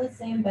you'll get the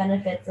same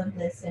benefits of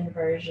this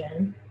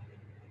inversion.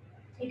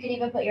 You could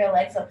even put your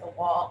legs up the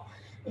wall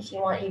if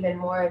you want even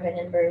more of an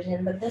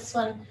inversion. But this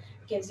one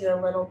gives you a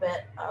little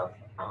bit of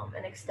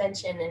an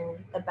extension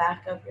in the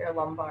back of your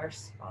lumbar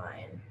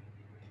spine.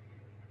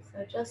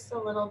 So just a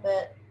little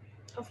bit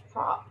of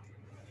prop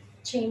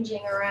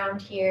changing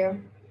around here.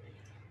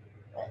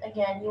 But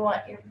again, you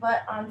want your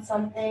butt on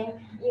something,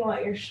 you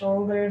want your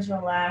shoulders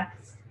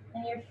relaxed,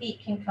 and your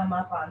feet can come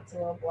up onto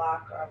a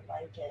block or a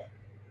blanket.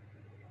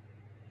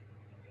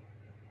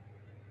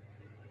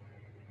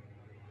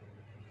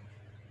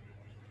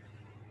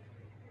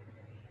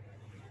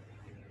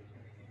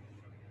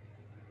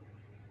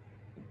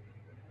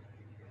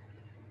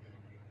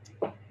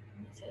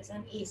 This is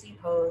an easy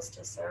pose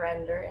to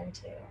surrender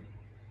into.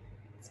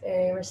 It's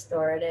very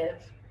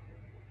restorative.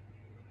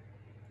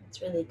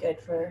 It's really good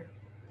for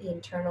the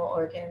internal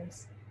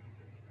organs.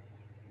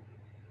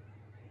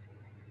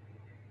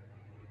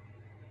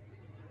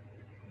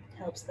 It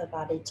helps the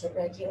body to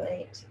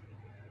regulate,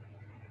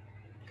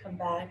 come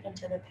back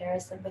into the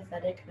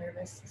parasympathetic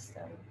nervous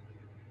system.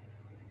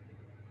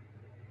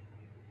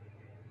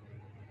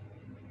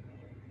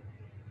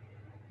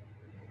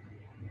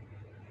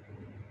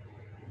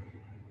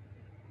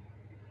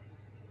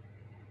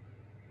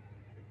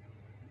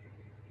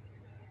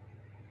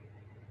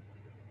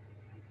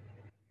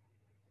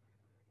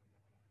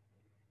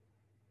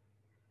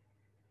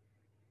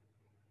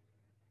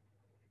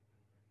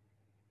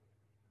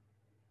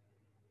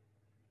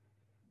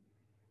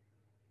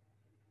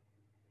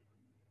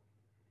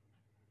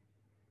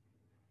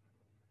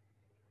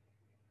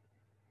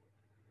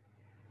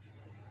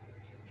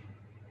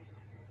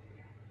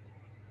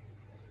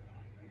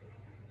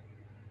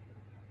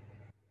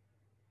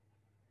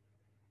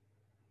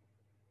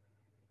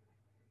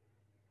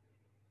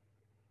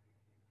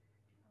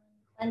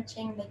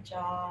 Clenching the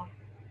jaw,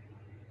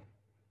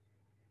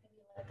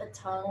 maybe let the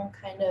tongue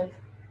kind of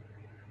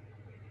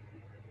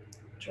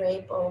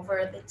drape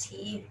over the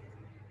teeth.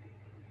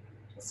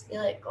 Just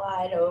feel it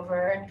glide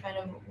over and kind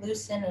of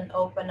loosen and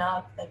open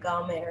up the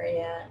gum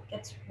area. It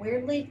gets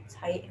weirdly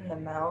tight in the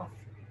mouth.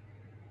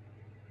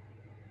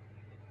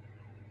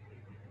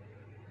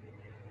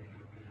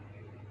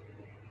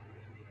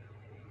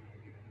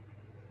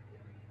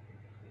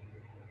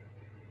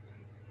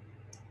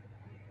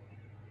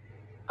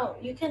 Oh,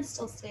 you can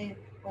still stay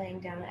laying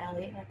down,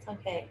 Allie. That's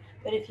okay.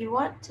 But if you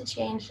want to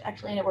change,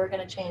 actually, we're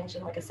going to change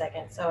in like a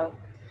second. So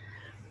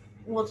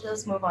we'll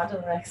just move on to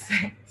the next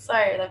thing.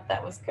 Sorry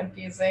that was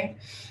confusing.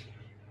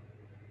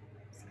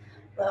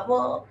 But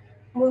we'll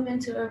move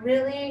into a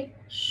really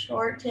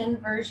shortened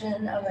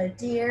version of a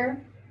deer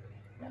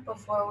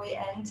before we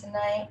end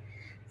tonight.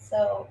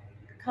 So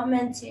come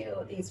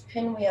into these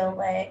pinwheel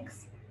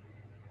legs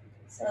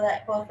so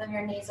that both of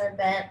your knees are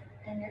bent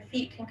and your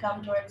feet can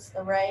come towards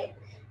the right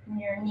and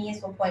your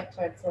knees will point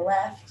towards the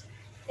left.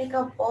 Take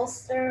a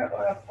bolster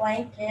or a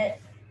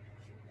blanket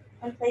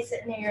and place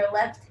it near your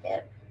left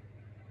hip.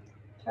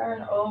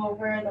 Turn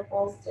over the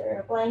bolster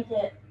or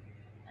blanket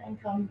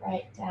and come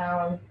right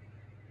down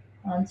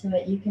onto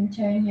it. You can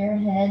turn your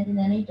head in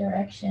any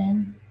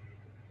direction.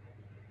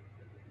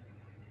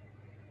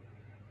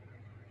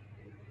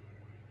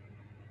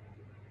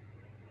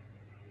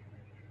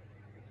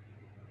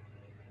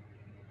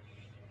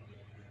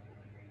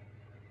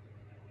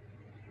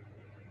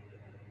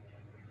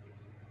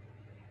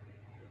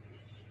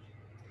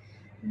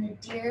 And the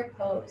deer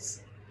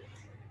pose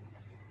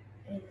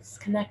is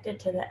connected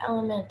to the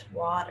element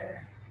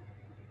water.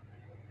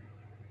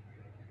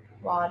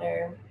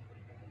 Water,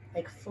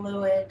 like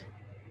fluid.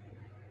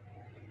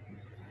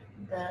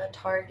 The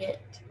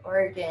target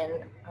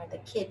organ are the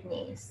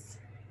kidneys.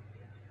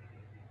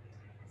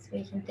 So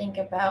we can think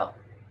about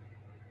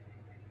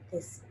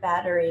this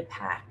battery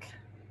pack,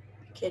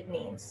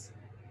 kidneys.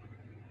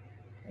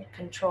 It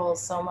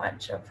controls so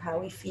much of how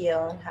we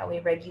feel and how we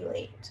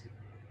regulate.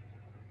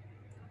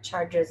 It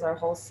charges our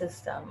whole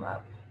system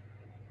up.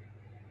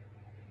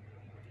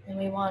 And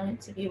we want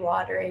it to be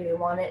watery, we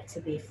want it to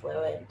be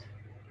fluid.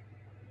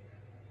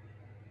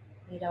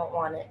 We don't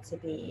want it to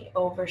be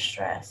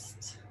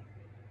overstressed,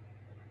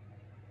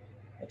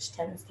 which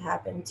tends to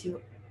happen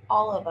to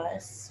all of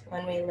us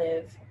when we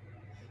live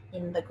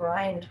in the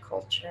grind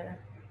culture.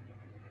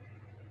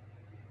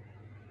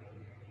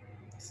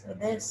 So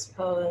this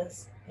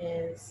pose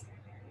is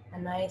a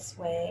nice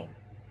way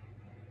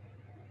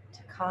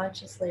to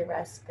consciously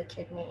rest the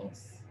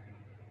kidneys,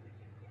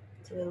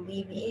 to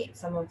alleviate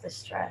some of the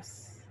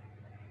stress.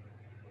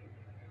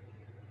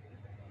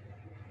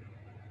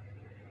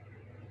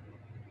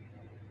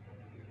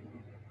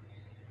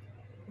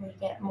 We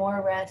get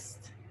more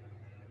rest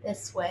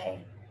this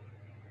way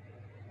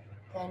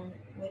than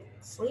with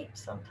sleep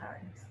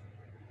sometimes.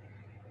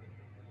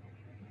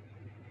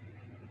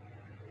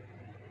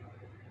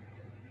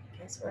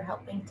 Because we're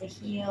helping to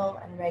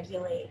heal and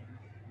regulate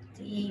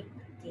deep,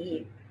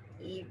 deep,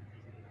 deep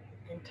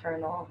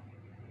internal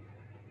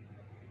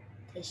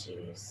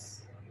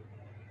tissues,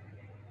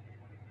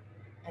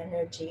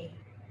 energy,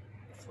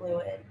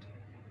 fluid.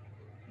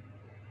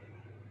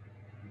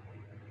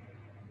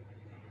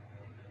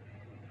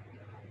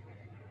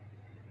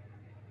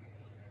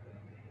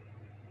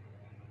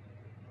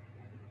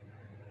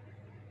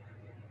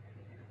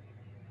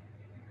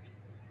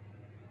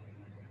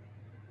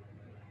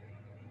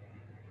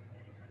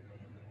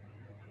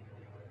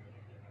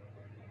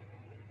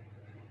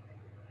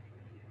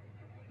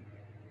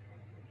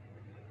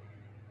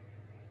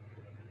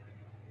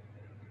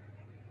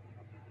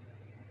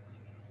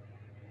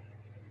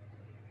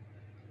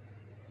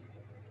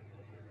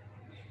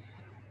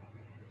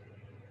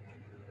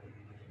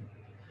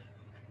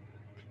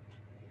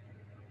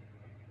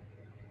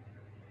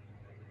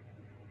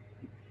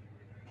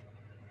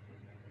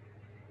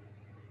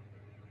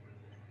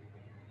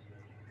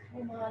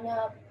 Come on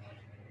up.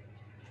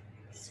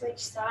 Switch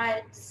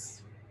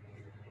sides.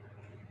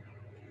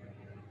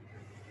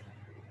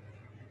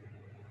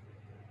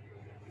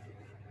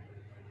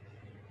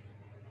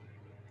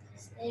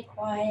 Stay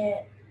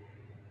quiet.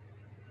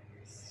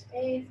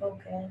 Stay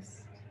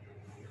focused.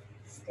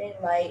 Stay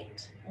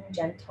light and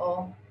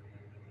gentle.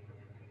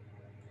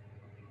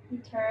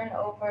 And turn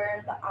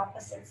over the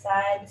opposite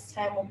side. This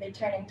time we'll be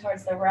turning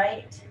towards the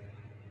right.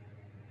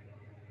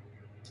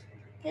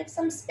 Give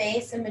some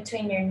space in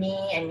between your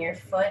knee and your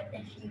foot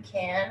if you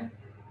can,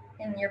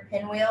 and your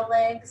pinwheel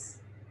legs.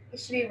 They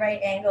should be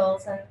right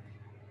angles and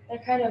they're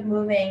kind of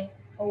moving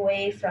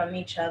away from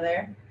each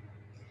other.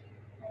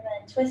 And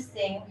then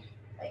twisting,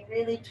 like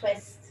really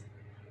twist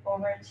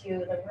over to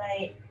the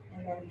right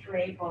and then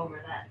drape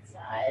over that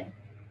side.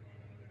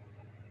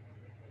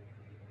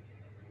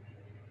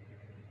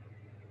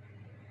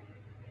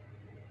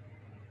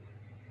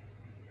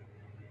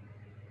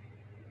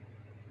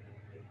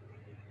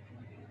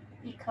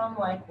 Become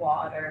like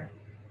water.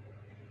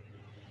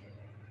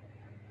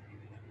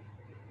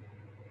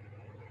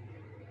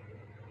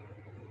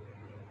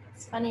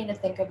 It's funny to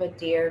think of a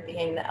deer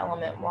being the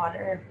element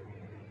water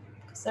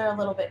because they're a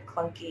little bit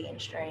clunky and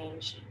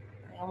strange.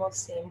 They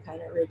almost seem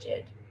kind of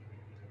rigid.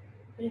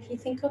 But if you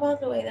think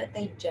about the way that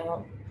they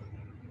jump,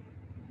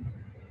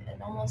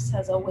 it almost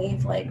has a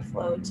wave-like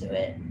flow to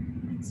it.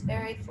 It's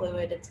very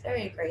fluid, it's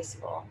very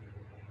graceful.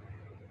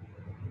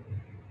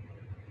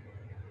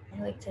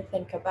 I like to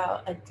think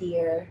about a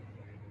deer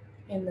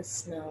in the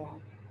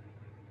snow.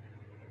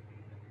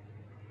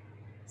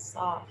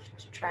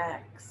 Soft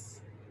tracks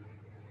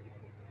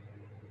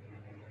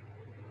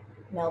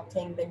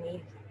melting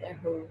beneath their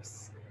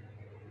hooves.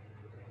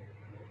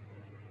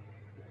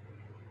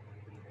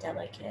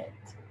 Delicate.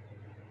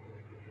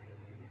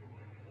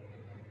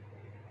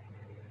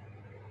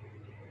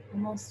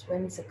 Almost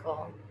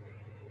whimsical.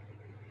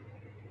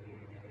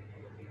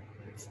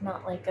 It's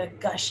not like a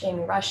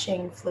gushing,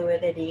 rushing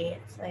fluidity.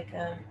 It's like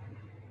a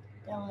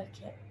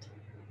delicate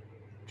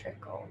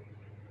trickle.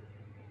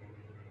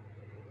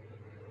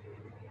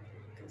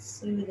 Like a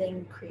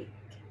soothing creak.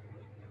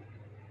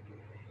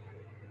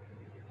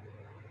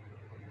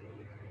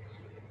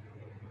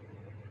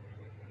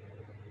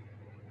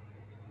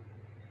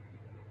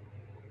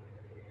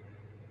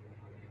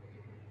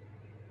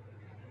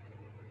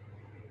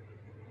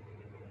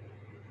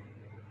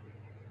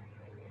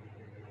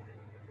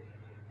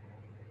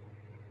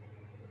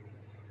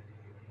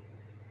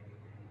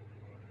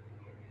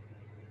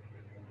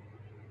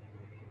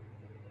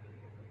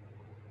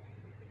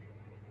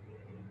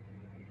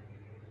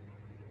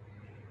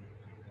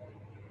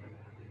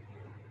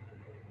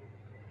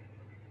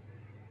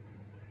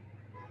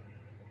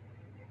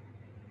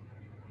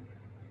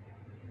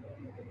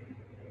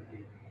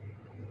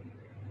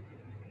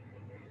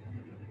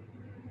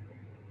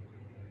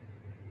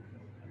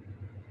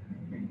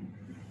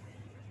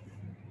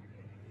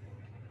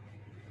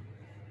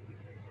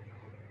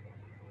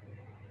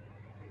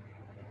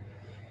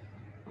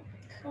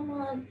 Come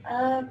on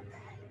up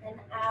and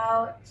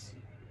out.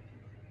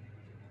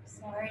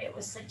 Sorry it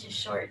was such a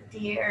short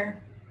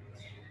deer.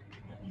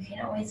 You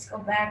can always go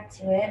back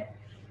to it.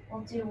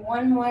 We'll do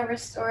one more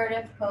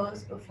restorative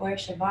pose before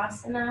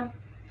Shavasana.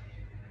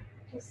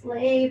 Just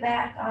lay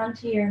back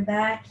onto your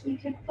back. You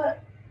could put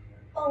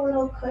a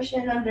little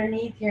cushion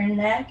underneath your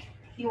neck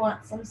if you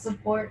want some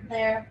support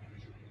there.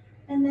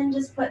 And then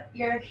just put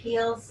your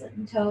heels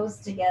and toes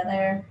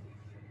together.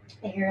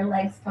 And your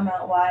legs come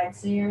out wide.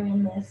 So you're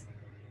in this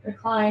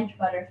reclined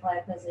butterfly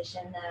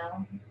position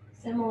now.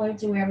 Similar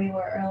to where we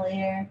were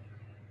earlier.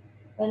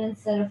 But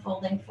instead of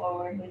folding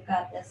forward, we've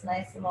got this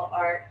nice little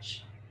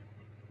arch.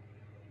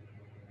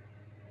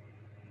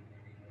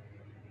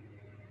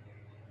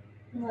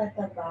 Let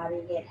the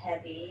body get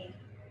heavy.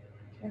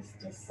 Just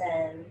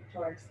descend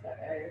towards the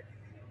earth.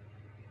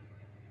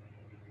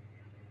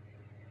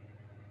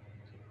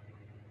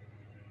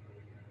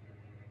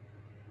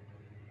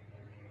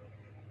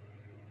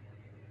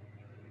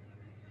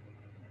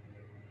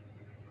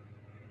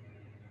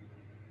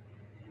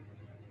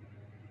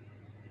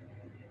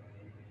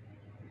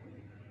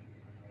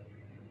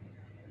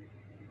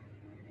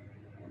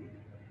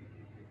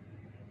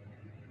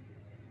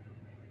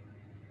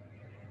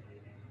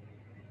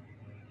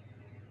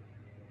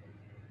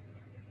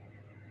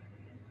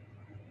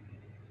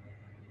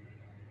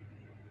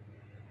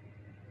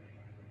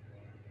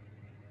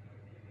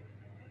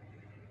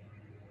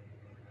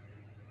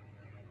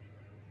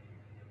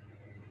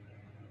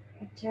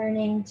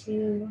 Returning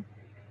to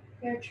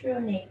your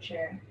true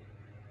nature.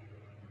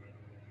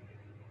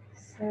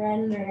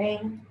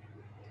 Surrendering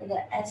to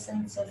the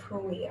essence of who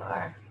we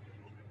are.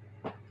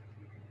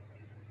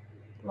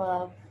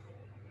 Love,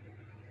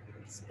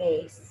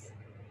 space,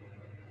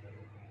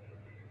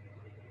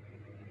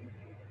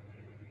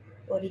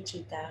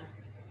 bodhicitta.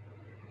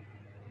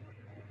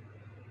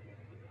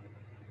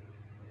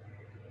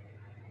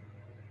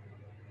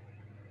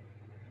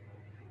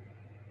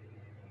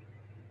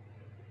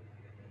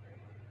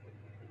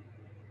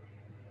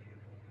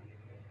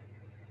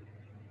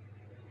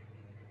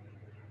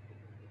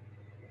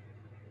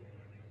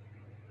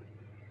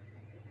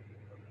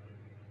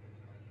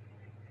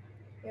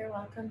 You're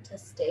welcome to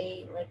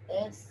stay like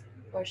this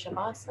for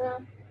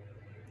Shavasana,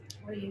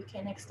 where you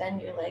can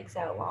extend your legs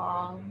out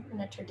long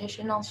in a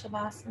traditional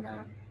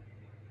Shavasana.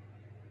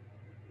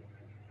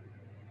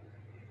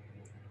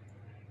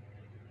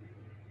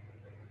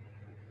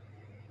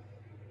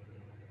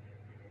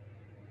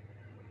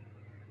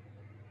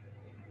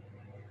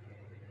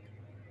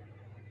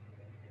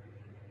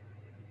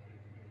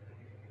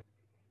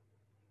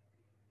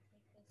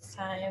 It's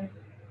time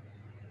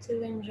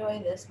to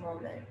enjoy this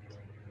moment.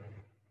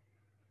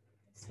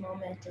 This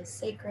moment is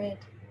sacred.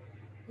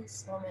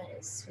 This moment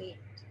is sweet.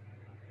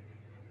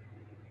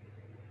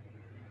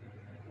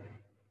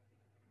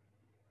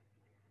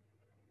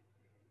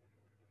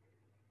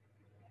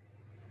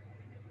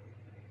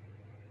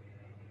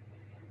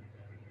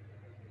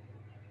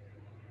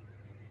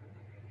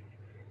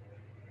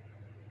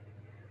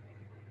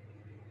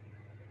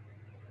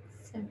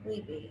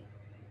 Simply be.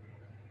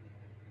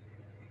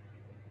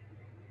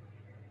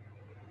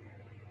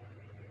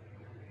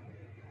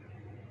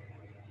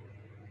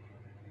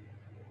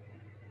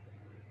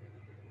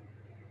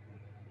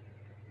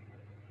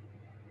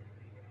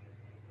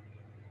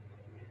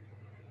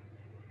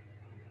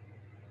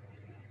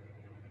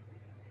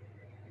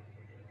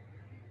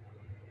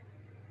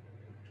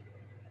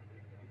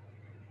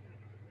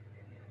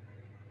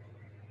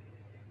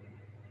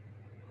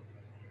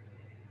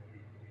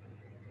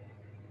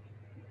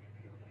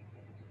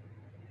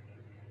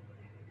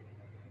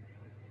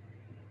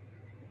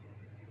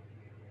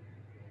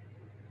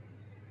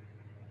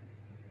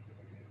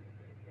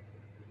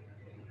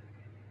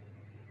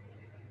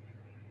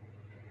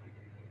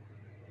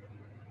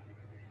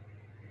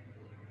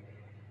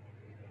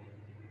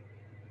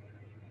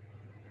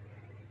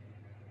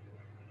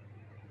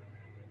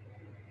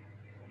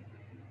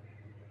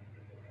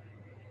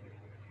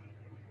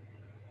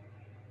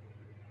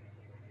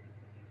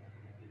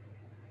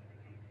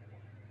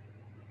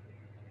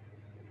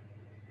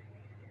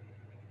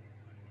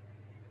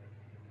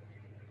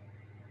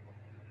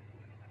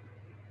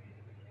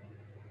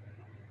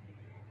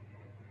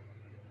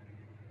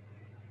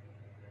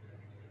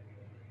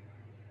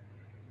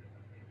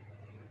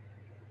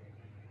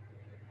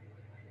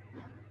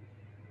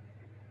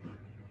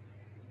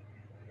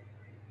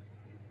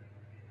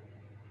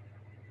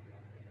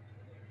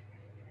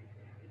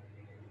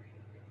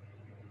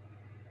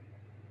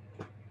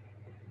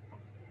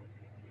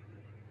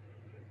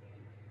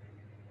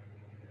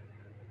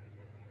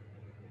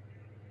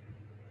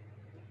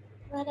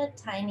 Let a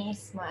tiny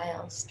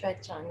smile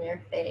stretch on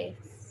your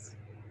face.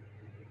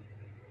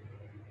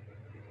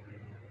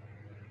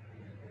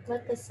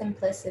 Let the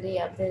simplicity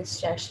of this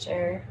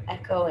gesture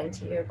echo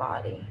into your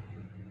body.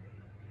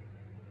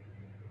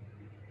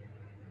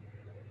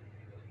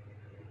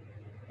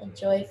 A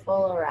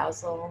joyful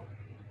arousal.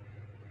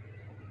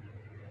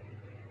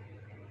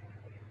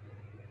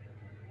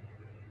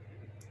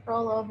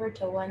 Roll over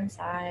to one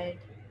side.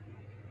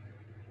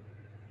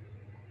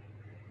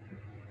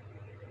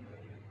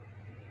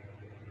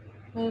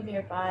 Move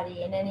your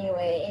body in any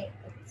way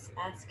it's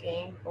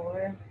asking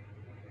for.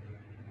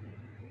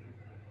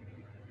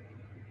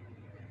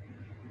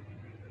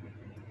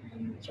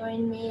 And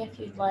join me if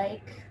you'd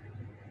like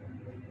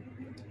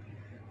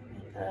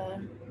with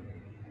a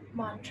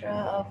mantra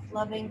of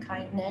loving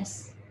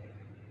kindness,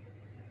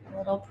 a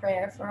little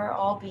prayer for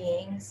all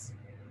beings.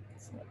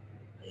 So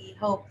we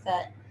hope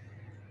that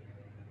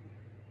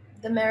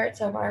the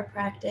merits of our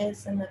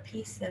practice and the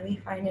peace that we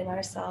find in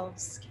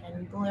ourselves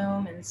can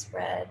bloom and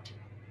spread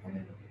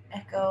and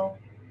echo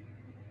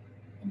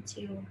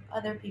into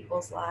other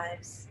people's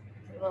lives,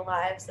 into the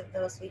lives of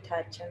those we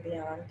touch and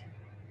beyond.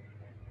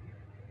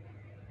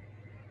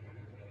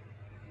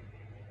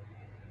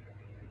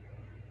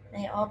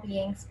 May all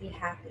beings be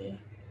happy.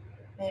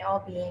 May all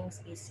beings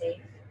be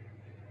safe.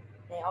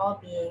 May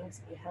all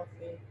beings be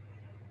healthy.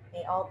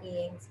 May all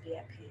beings be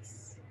at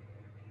peace.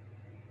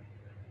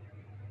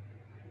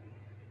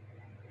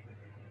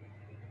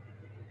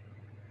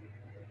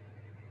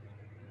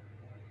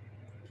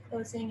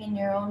 Closing in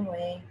your own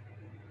way,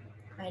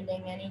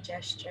 finding any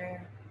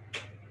gesture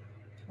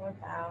or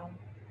bow.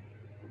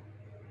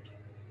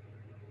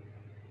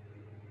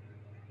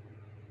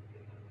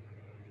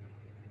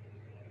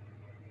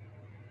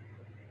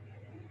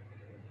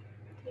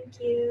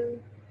 Thank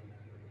you.